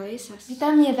hecho una de esas. ¿Y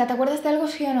tal mierda? ¿Te acuerdas de algo,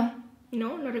 sí o no?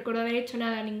 No, no recuerdo haber hecho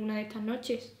nada ninguna de estas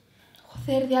noches.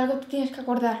 Joder, de algo te tienes que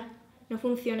acordar. No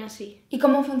funciona así. ¿Y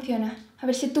cómo funciona? A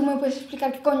ver si tú me puedes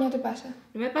explicar qué coño te pasa.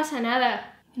 No me pasa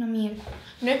nada. Una mierda.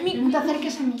 No es mi... No te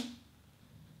acerques a mí.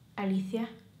 Alicia,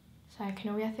 sabes que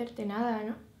no voy a hacerte nada,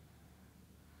 ¿no?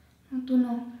 No, tú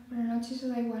no. Por la noche eso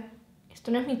da igual.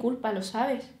 Esto no es mi culpa, lo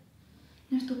sabes.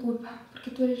 No es tu culpa,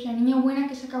 porque tú eres la niña buena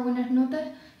que saca buenas notas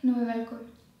y no bebe alcohol.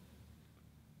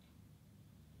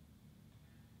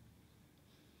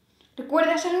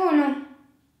 ¿Recuerdas algo o no?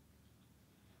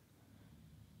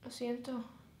 Lo siento.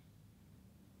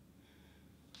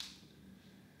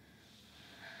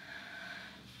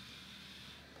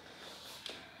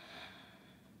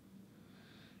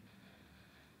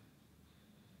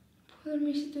 Puedo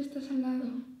dormir si tú estás al lado.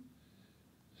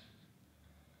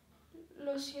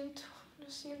 Lo siento, lo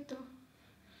siento.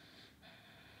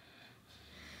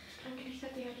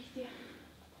 Tranquilízate, Alicia.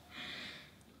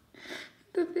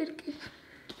 No te acerques.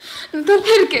 No te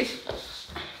acerques.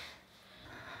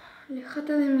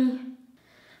 Aléjate de mí.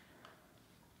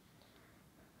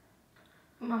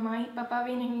 Mamá y papá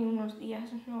vienen en unos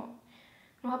días. No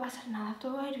va a pasar nada,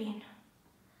 todo va a ir bien.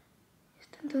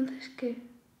 ¿Esto entonces qué?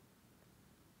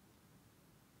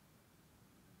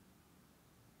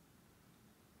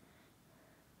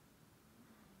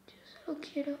 Yo solo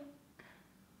quiero...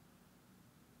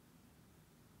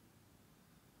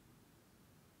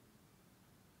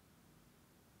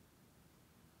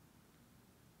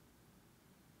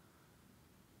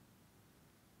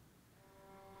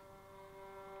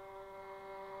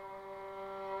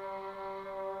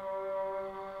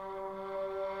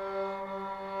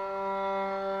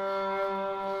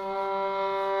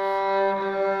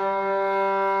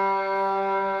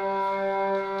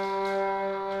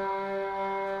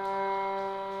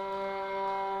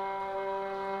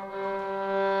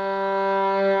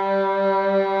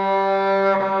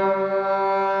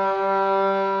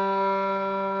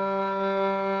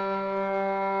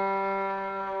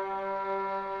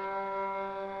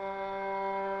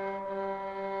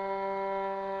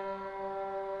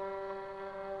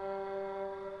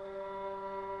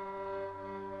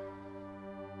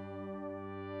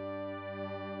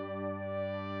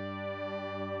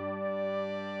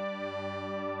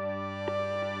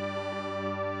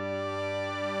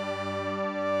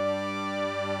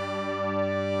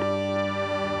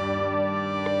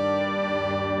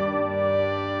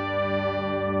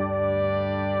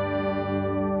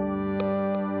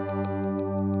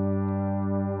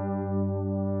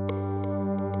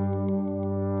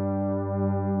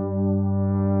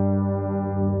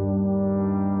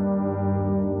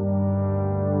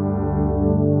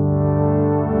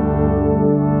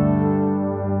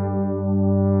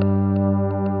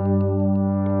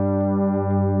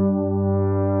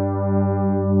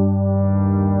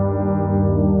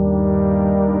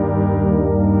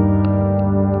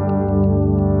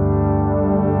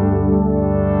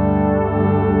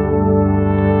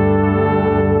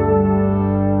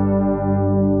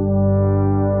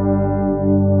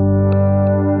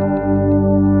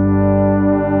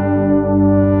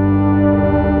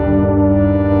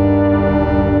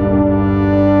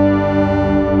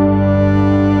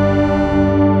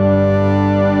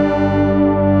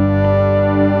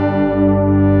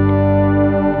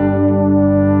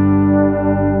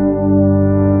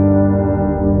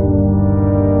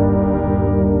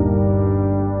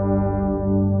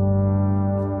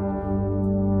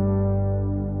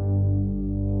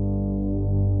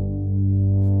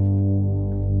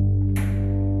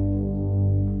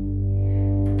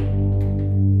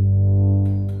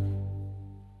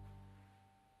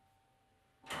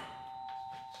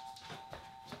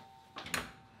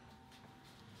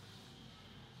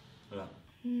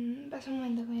 Pasa un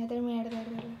momento que voy a terminar de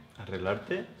arreglar.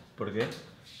 ¿Arreglarte? ¿Por qué?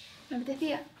 ¿Me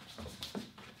apetecía?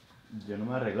 Yo no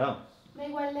me he arreglado. Da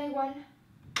igual, da igual.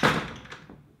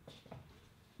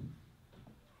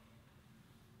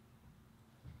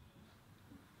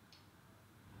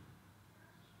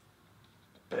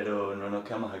 Pero no nos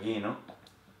quedamos aquí, ¿no?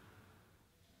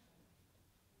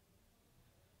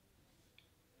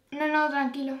 No,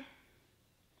 tranquilo.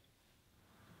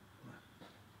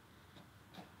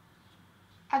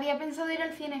 Había pensado ir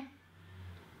al cine.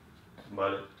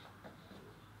 Vale.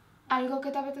 ¿Algo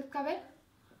que te apetezca ver?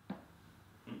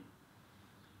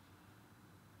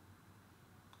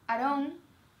 Aarón.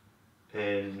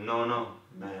 No,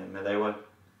 me da igual.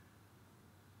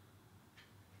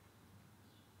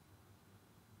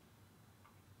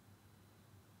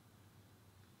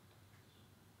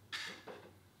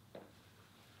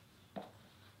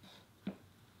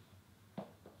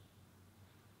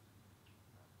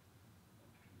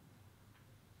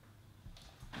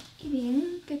 ¿Y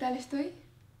bien? ¿Qué tal estoy?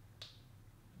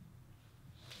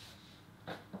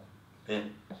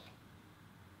 Bien.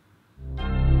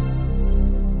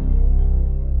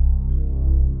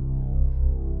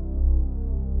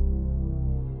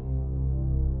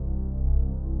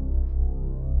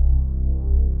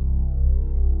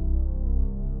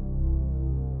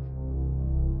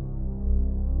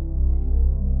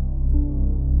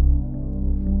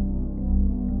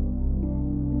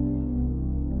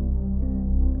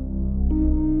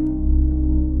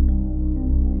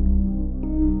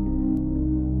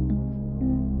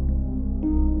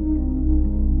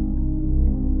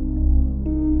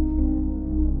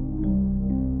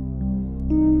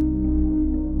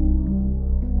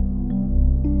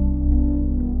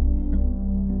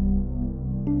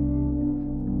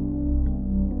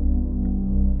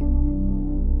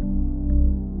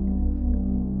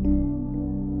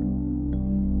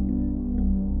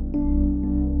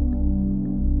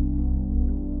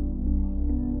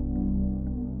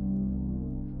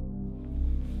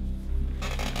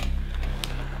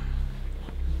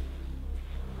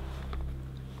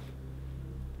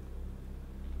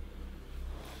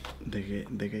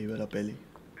 ¿De qué iba la peli?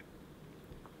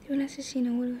 De un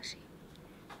asesino o algo así.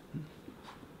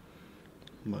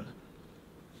 Vale.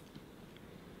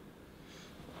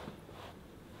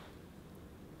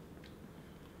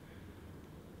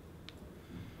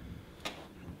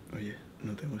 Oye,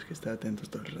 no tenemos que estar atentos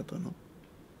todo el rato, ¿no?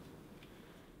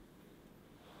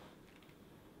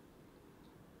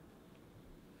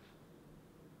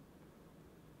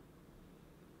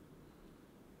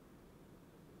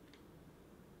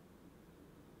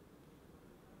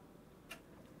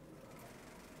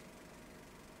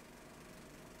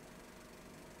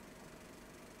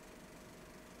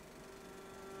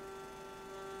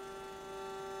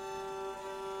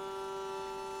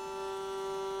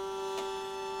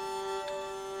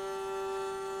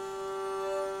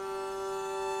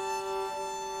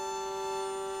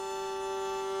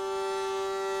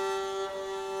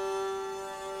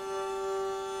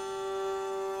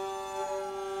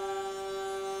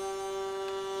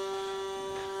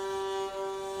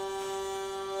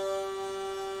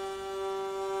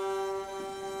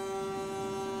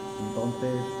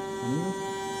 Entonces, ¿amigos?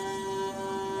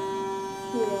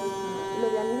 Mira, lo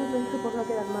de amigos lo dije por no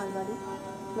quedar mal, ¿vale?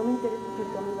 No me interesa ser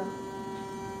tu amiga.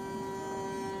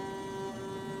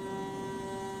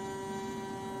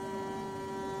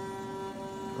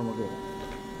 Como quieras.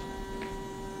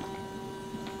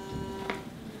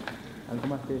 ¿Algo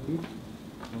más que decir?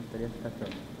 Me gustaría estar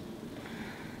solo.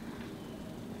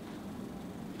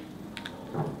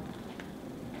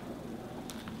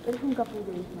 Eres un capullo,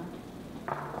 Diezma.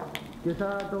 ¿Qué os ha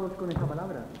dado a todos con esa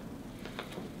palabra?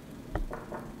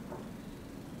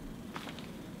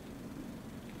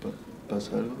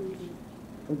 ¿Pasa algo?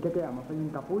 ¿En qué quedamos? ¿Soy un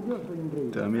capullo o soy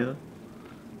increíble? ¿Te da miedo?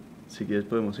 Si quieres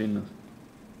podemos irnos.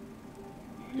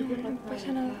 No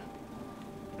pasa nada.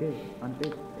 ¿Qué?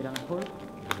 ¿Antes era mejor?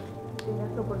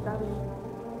 Era soportable.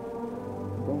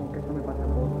 Supongo que eso me pasa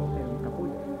por ser un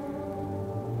capullo.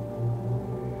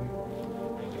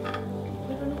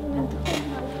 Pero no me mal.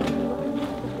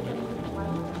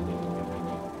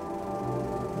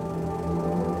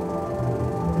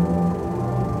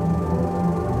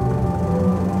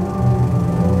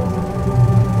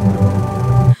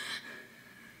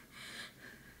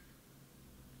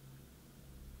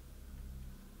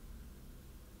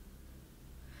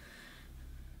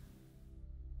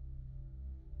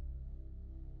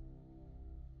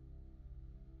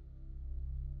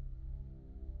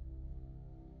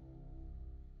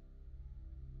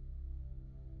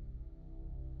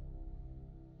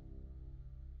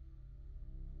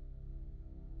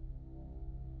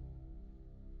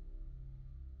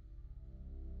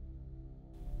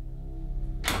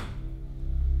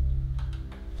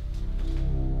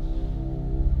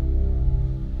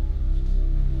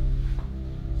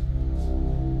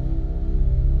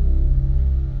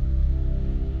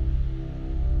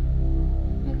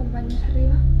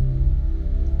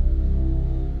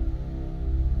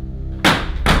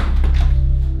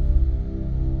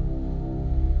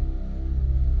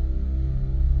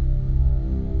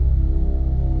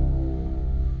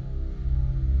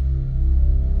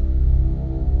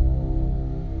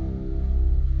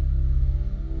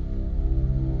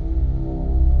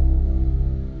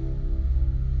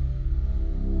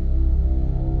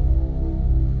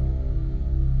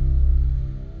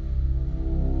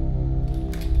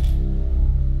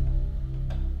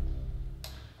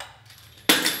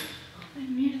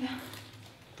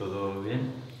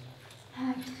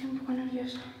 Estoy un poco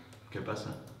nerviosa. ¿Qué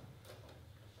pasa?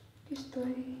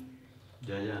 Estoy...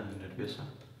 Ya, nerviosa.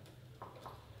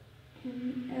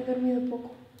 He dormido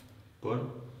poco.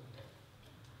 ¿Por?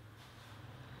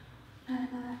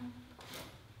 Nada.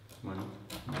 Bueno,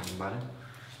 vale.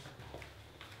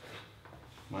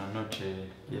 Buenas noches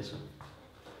y eso.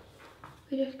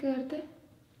 ¿Querías quedarte?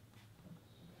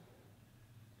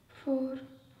 Por favor.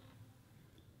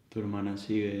 Tu hermana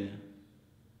sigue...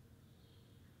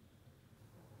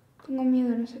 Tengo miedo,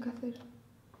 no sé qué hacer.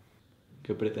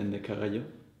 ¿Qué pretendes que haga yo?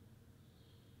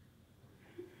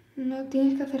 No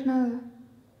tienes que hacer nada.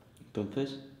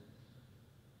 Entonces,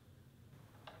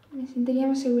 Me sentiría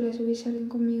más segura si hubiese alguien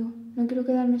conmigo. No quiero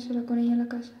quedarme sola con ella en la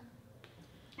casa.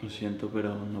 lo siento,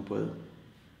 pero no puedo.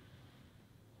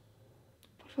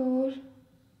 Por favor.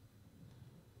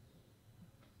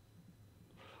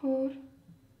 Por favor.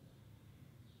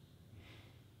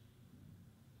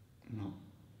 No.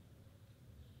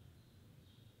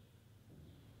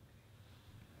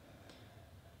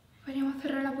 Podríamos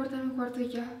cerrar la puerta de mi cuarto y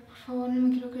ya. Por favor, no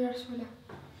me quiero quedar sola.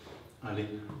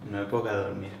 Ali, no hay época de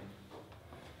dormir.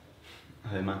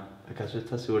 Además, ¿acaso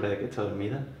estás segura de que está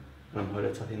dormida? A lo mejor lo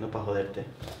está haciendo para joderte.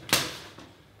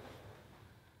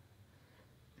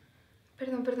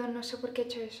 Perdón, no sé por qué he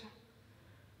hecho eso.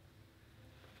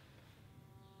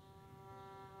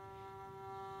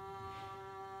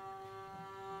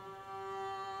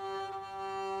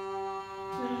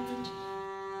 Buenas noches.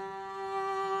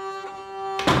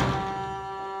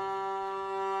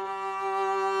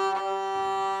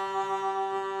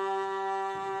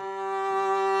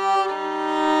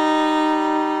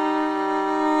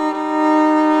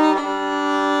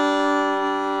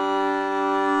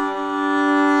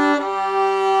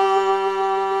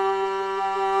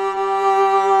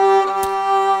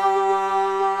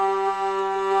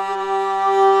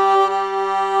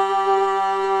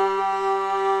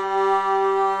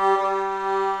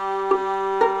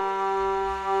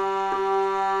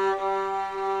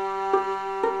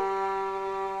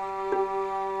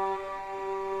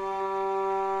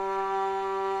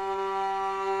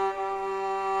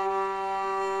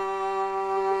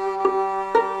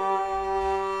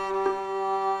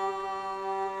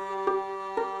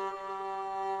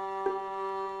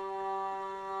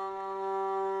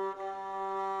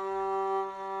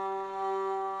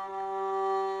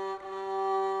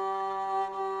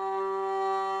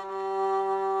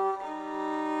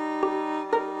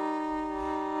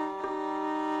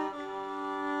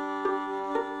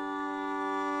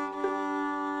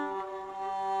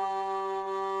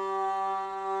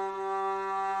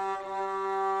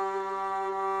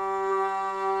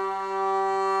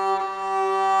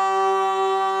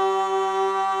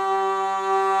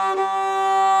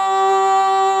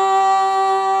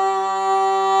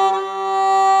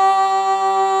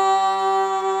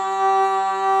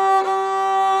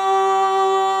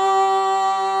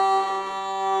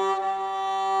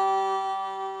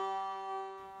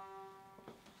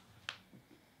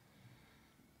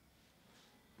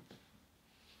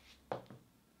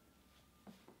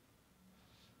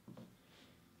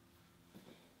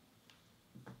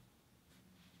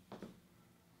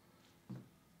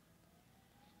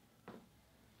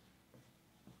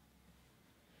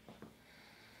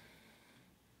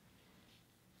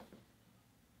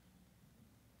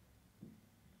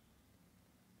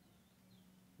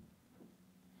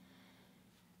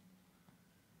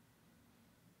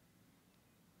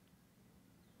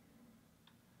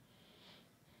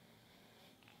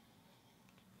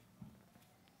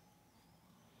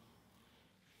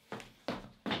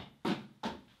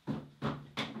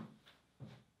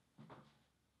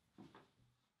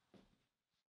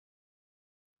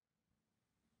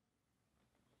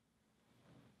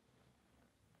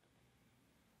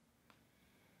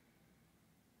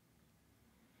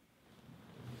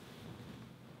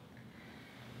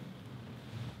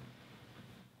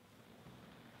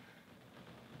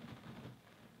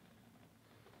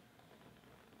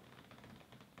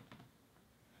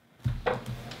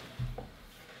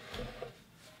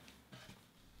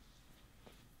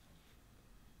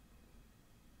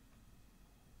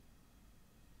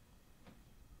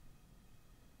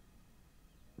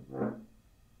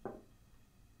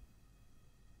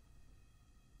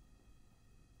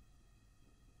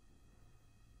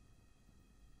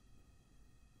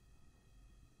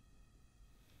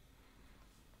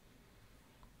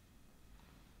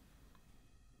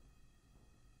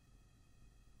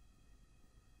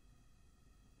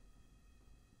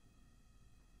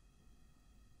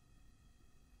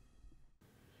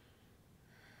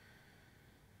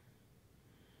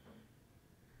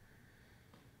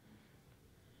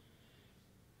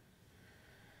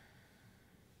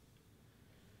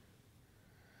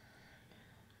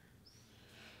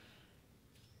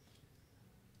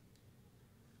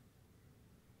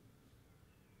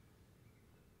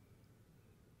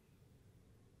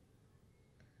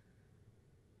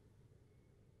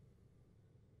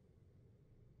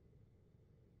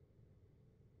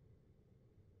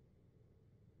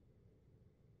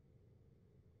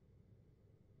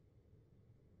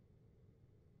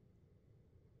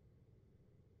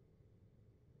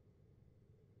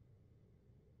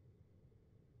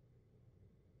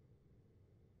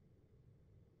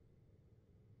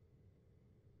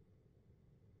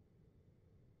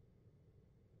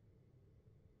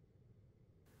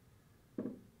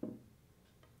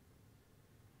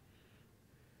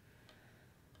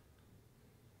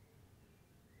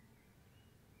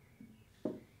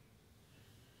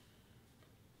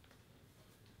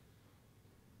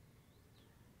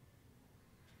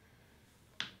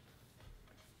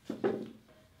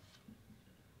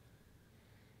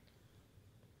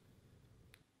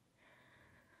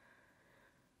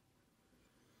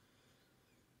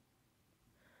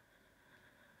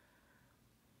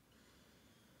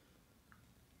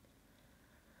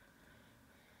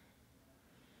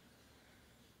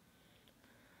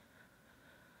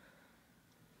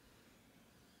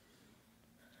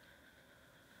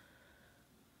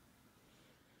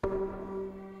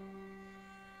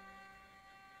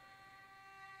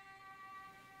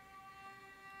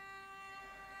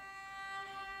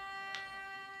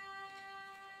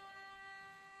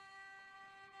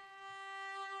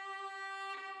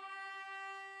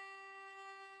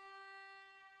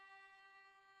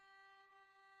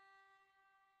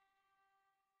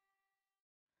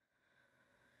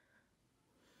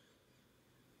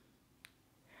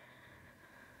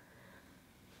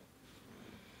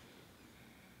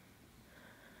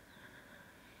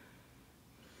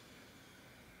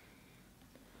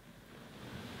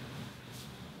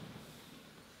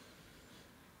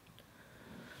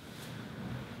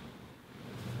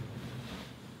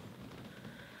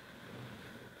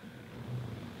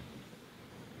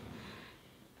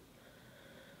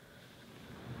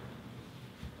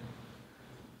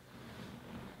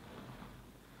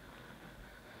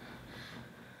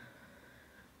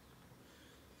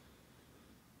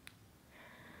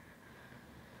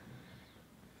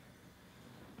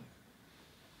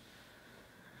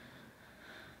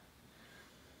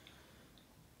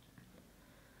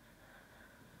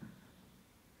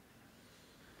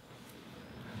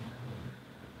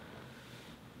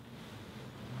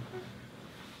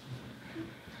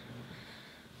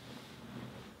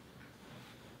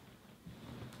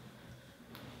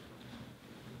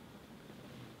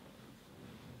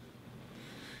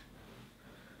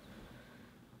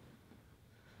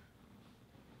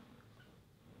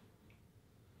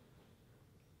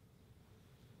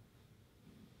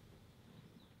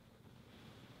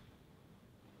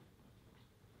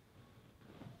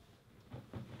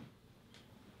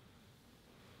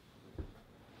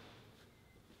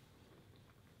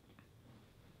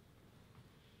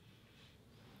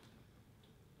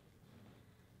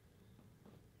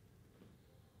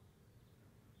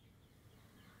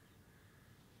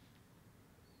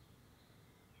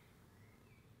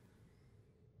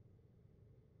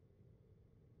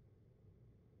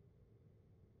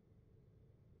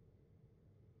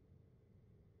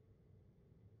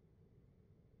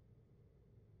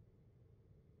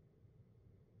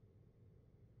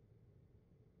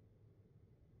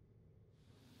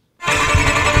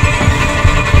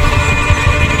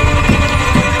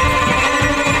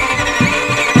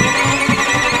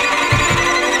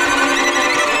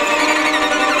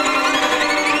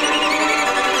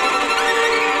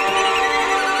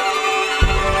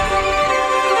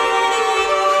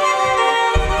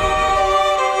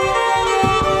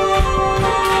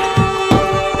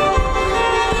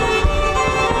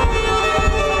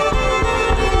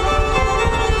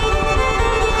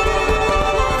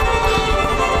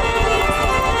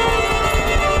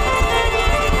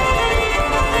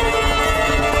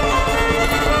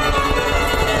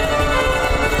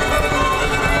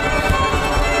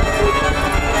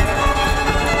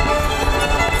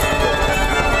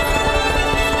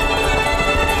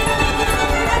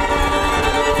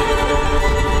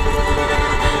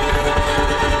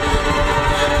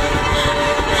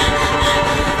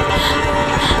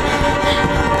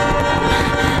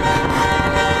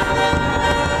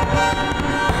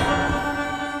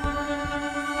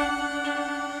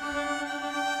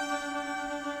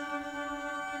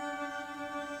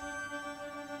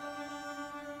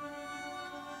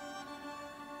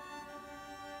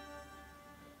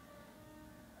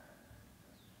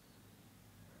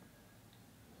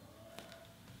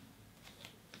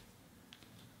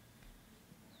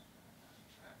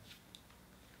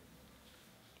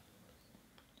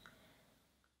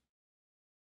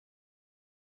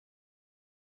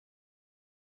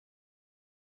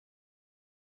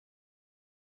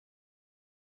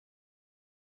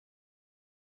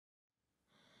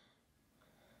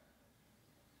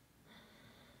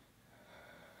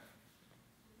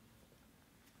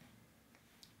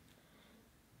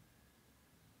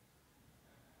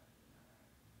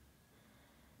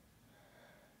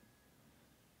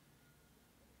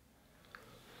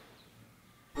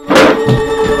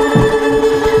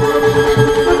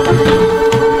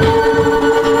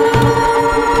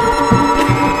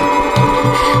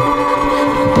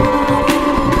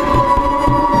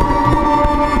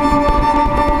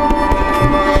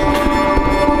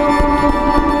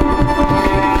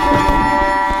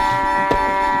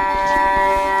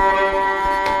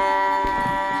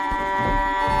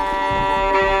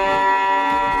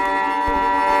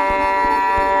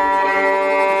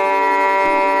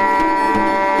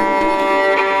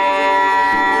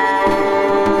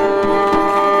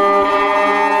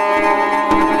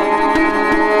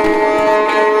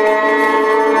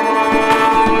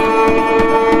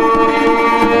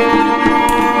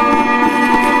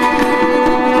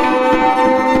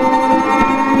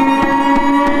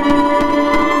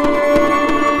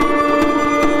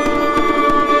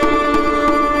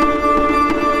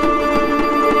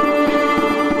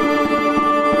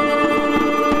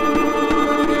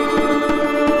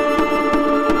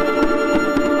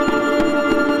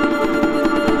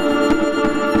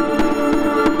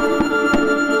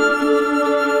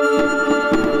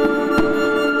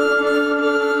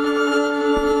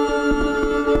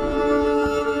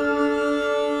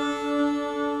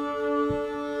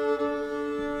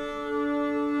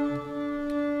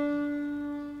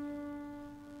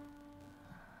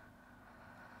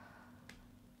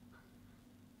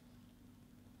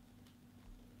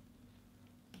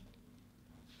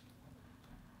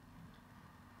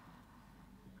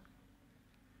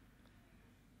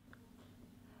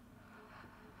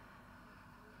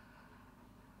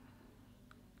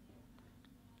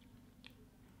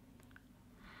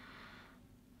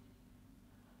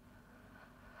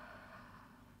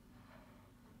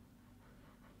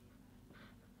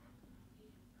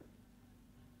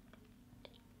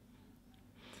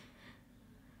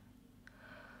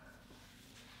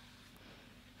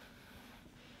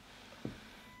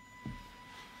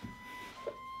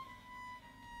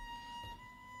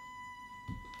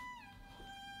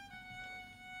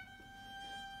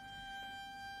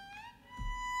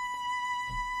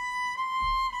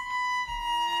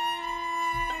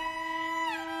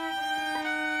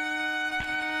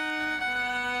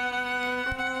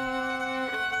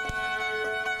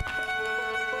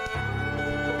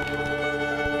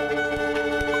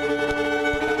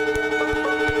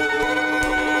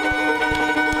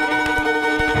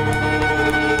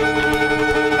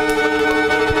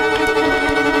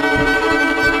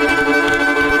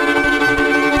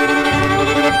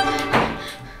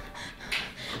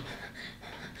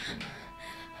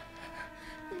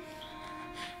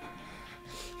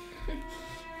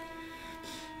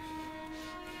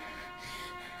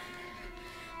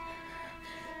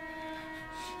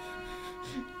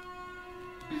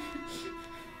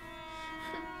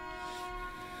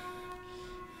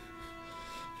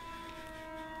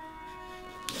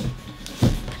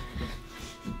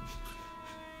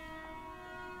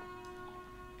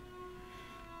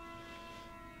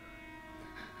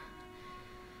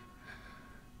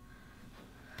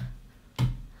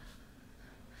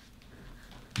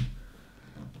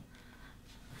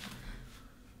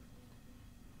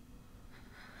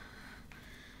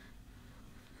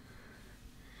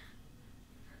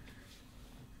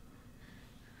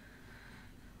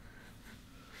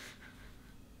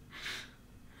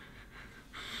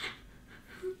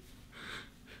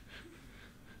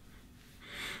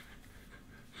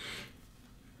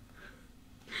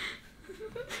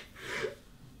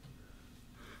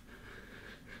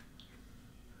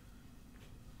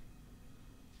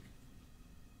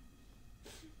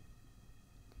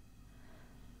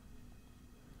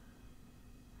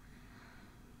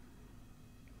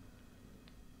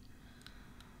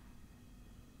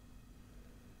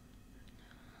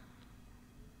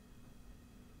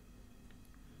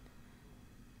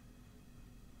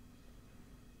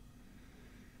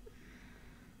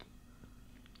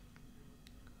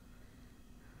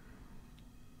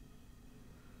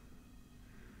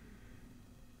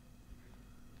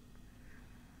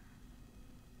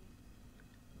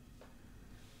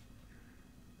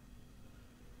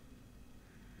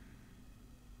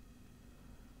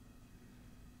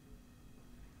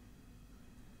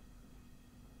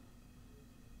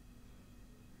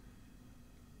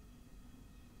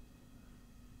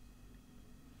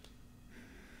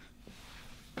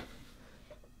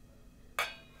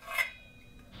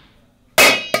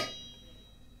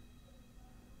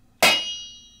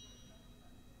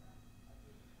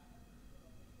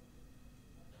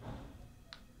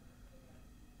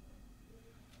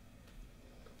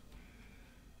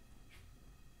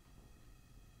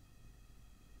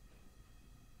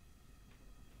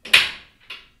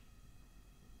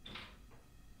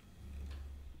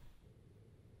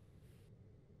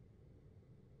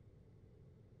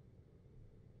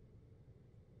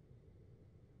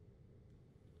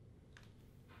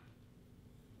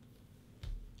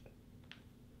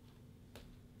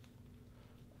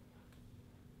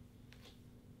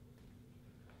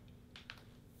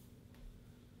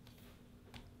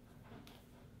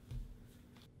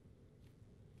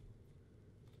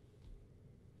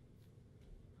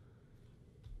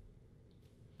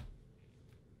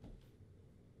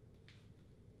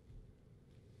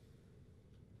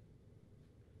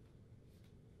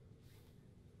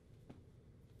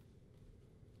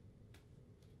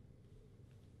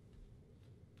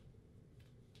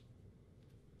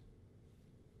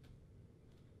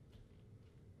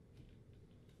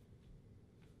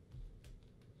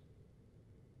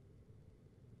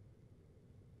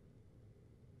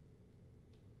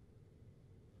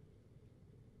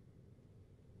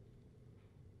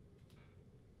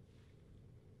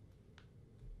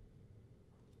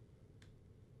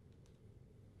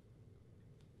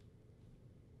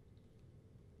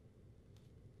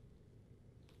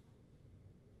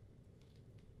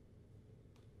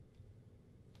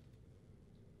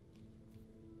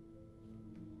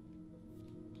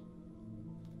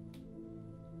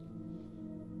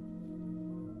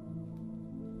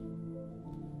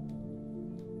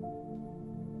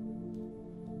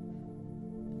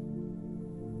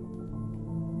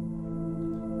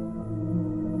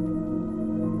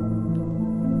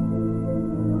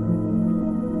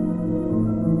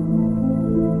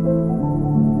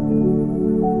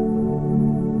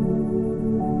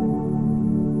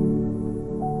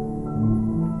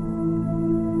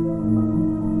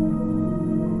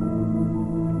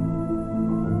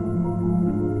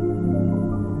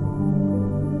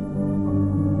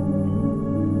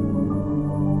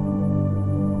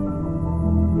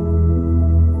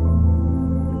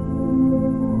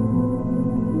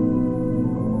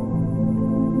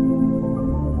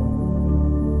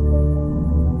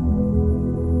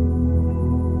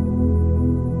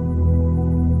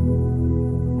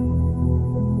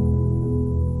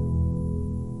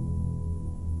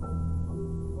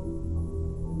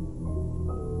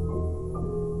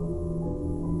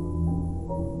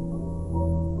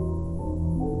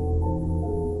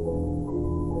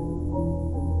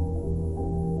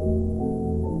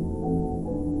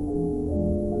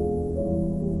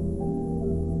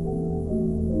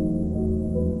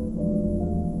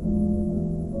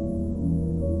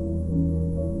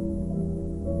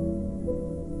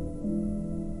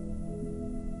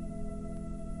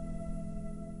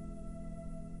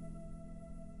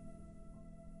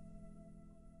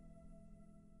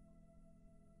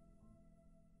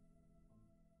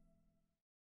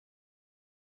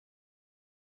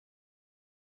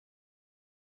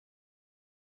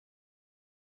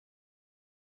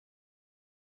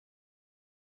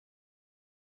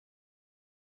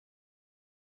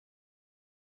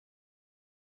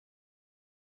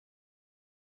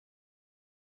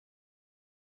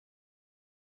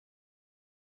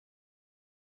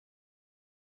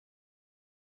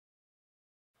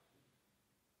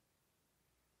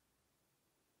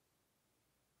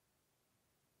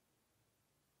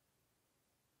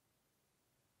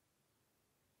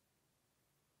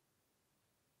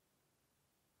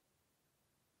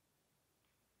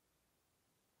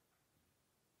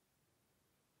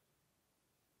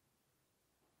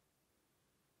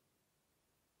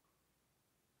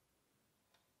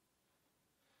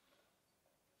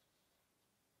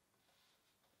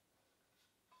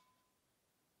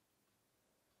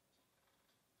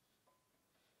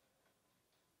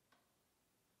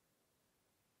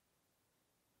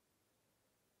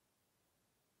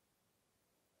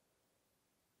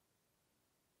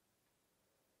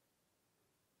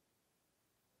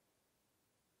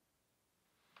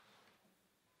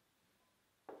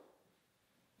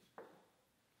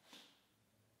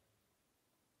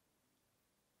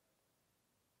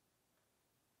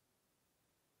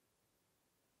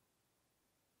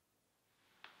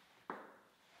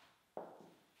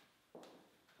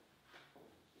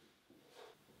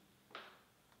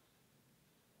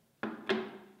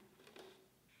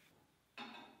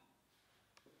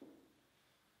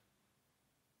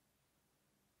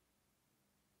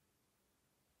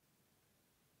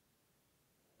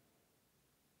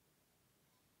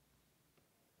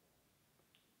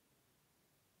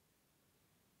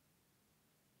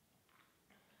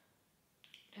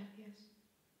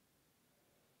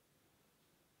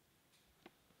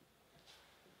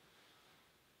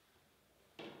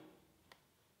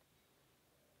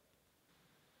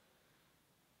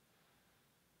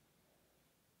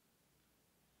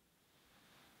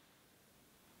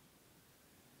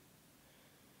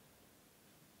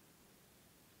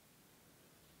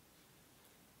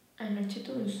 Anoche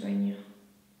tuve un sueño.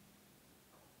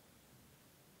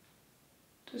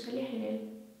 Tú salías en él.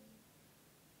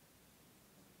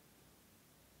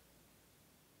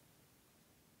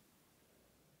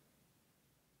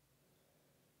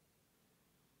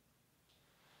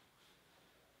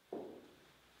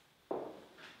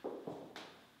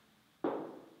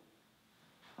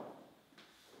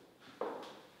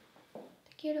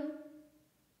 Te quiero.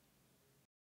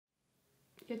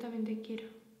 Yo también te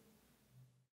quiero.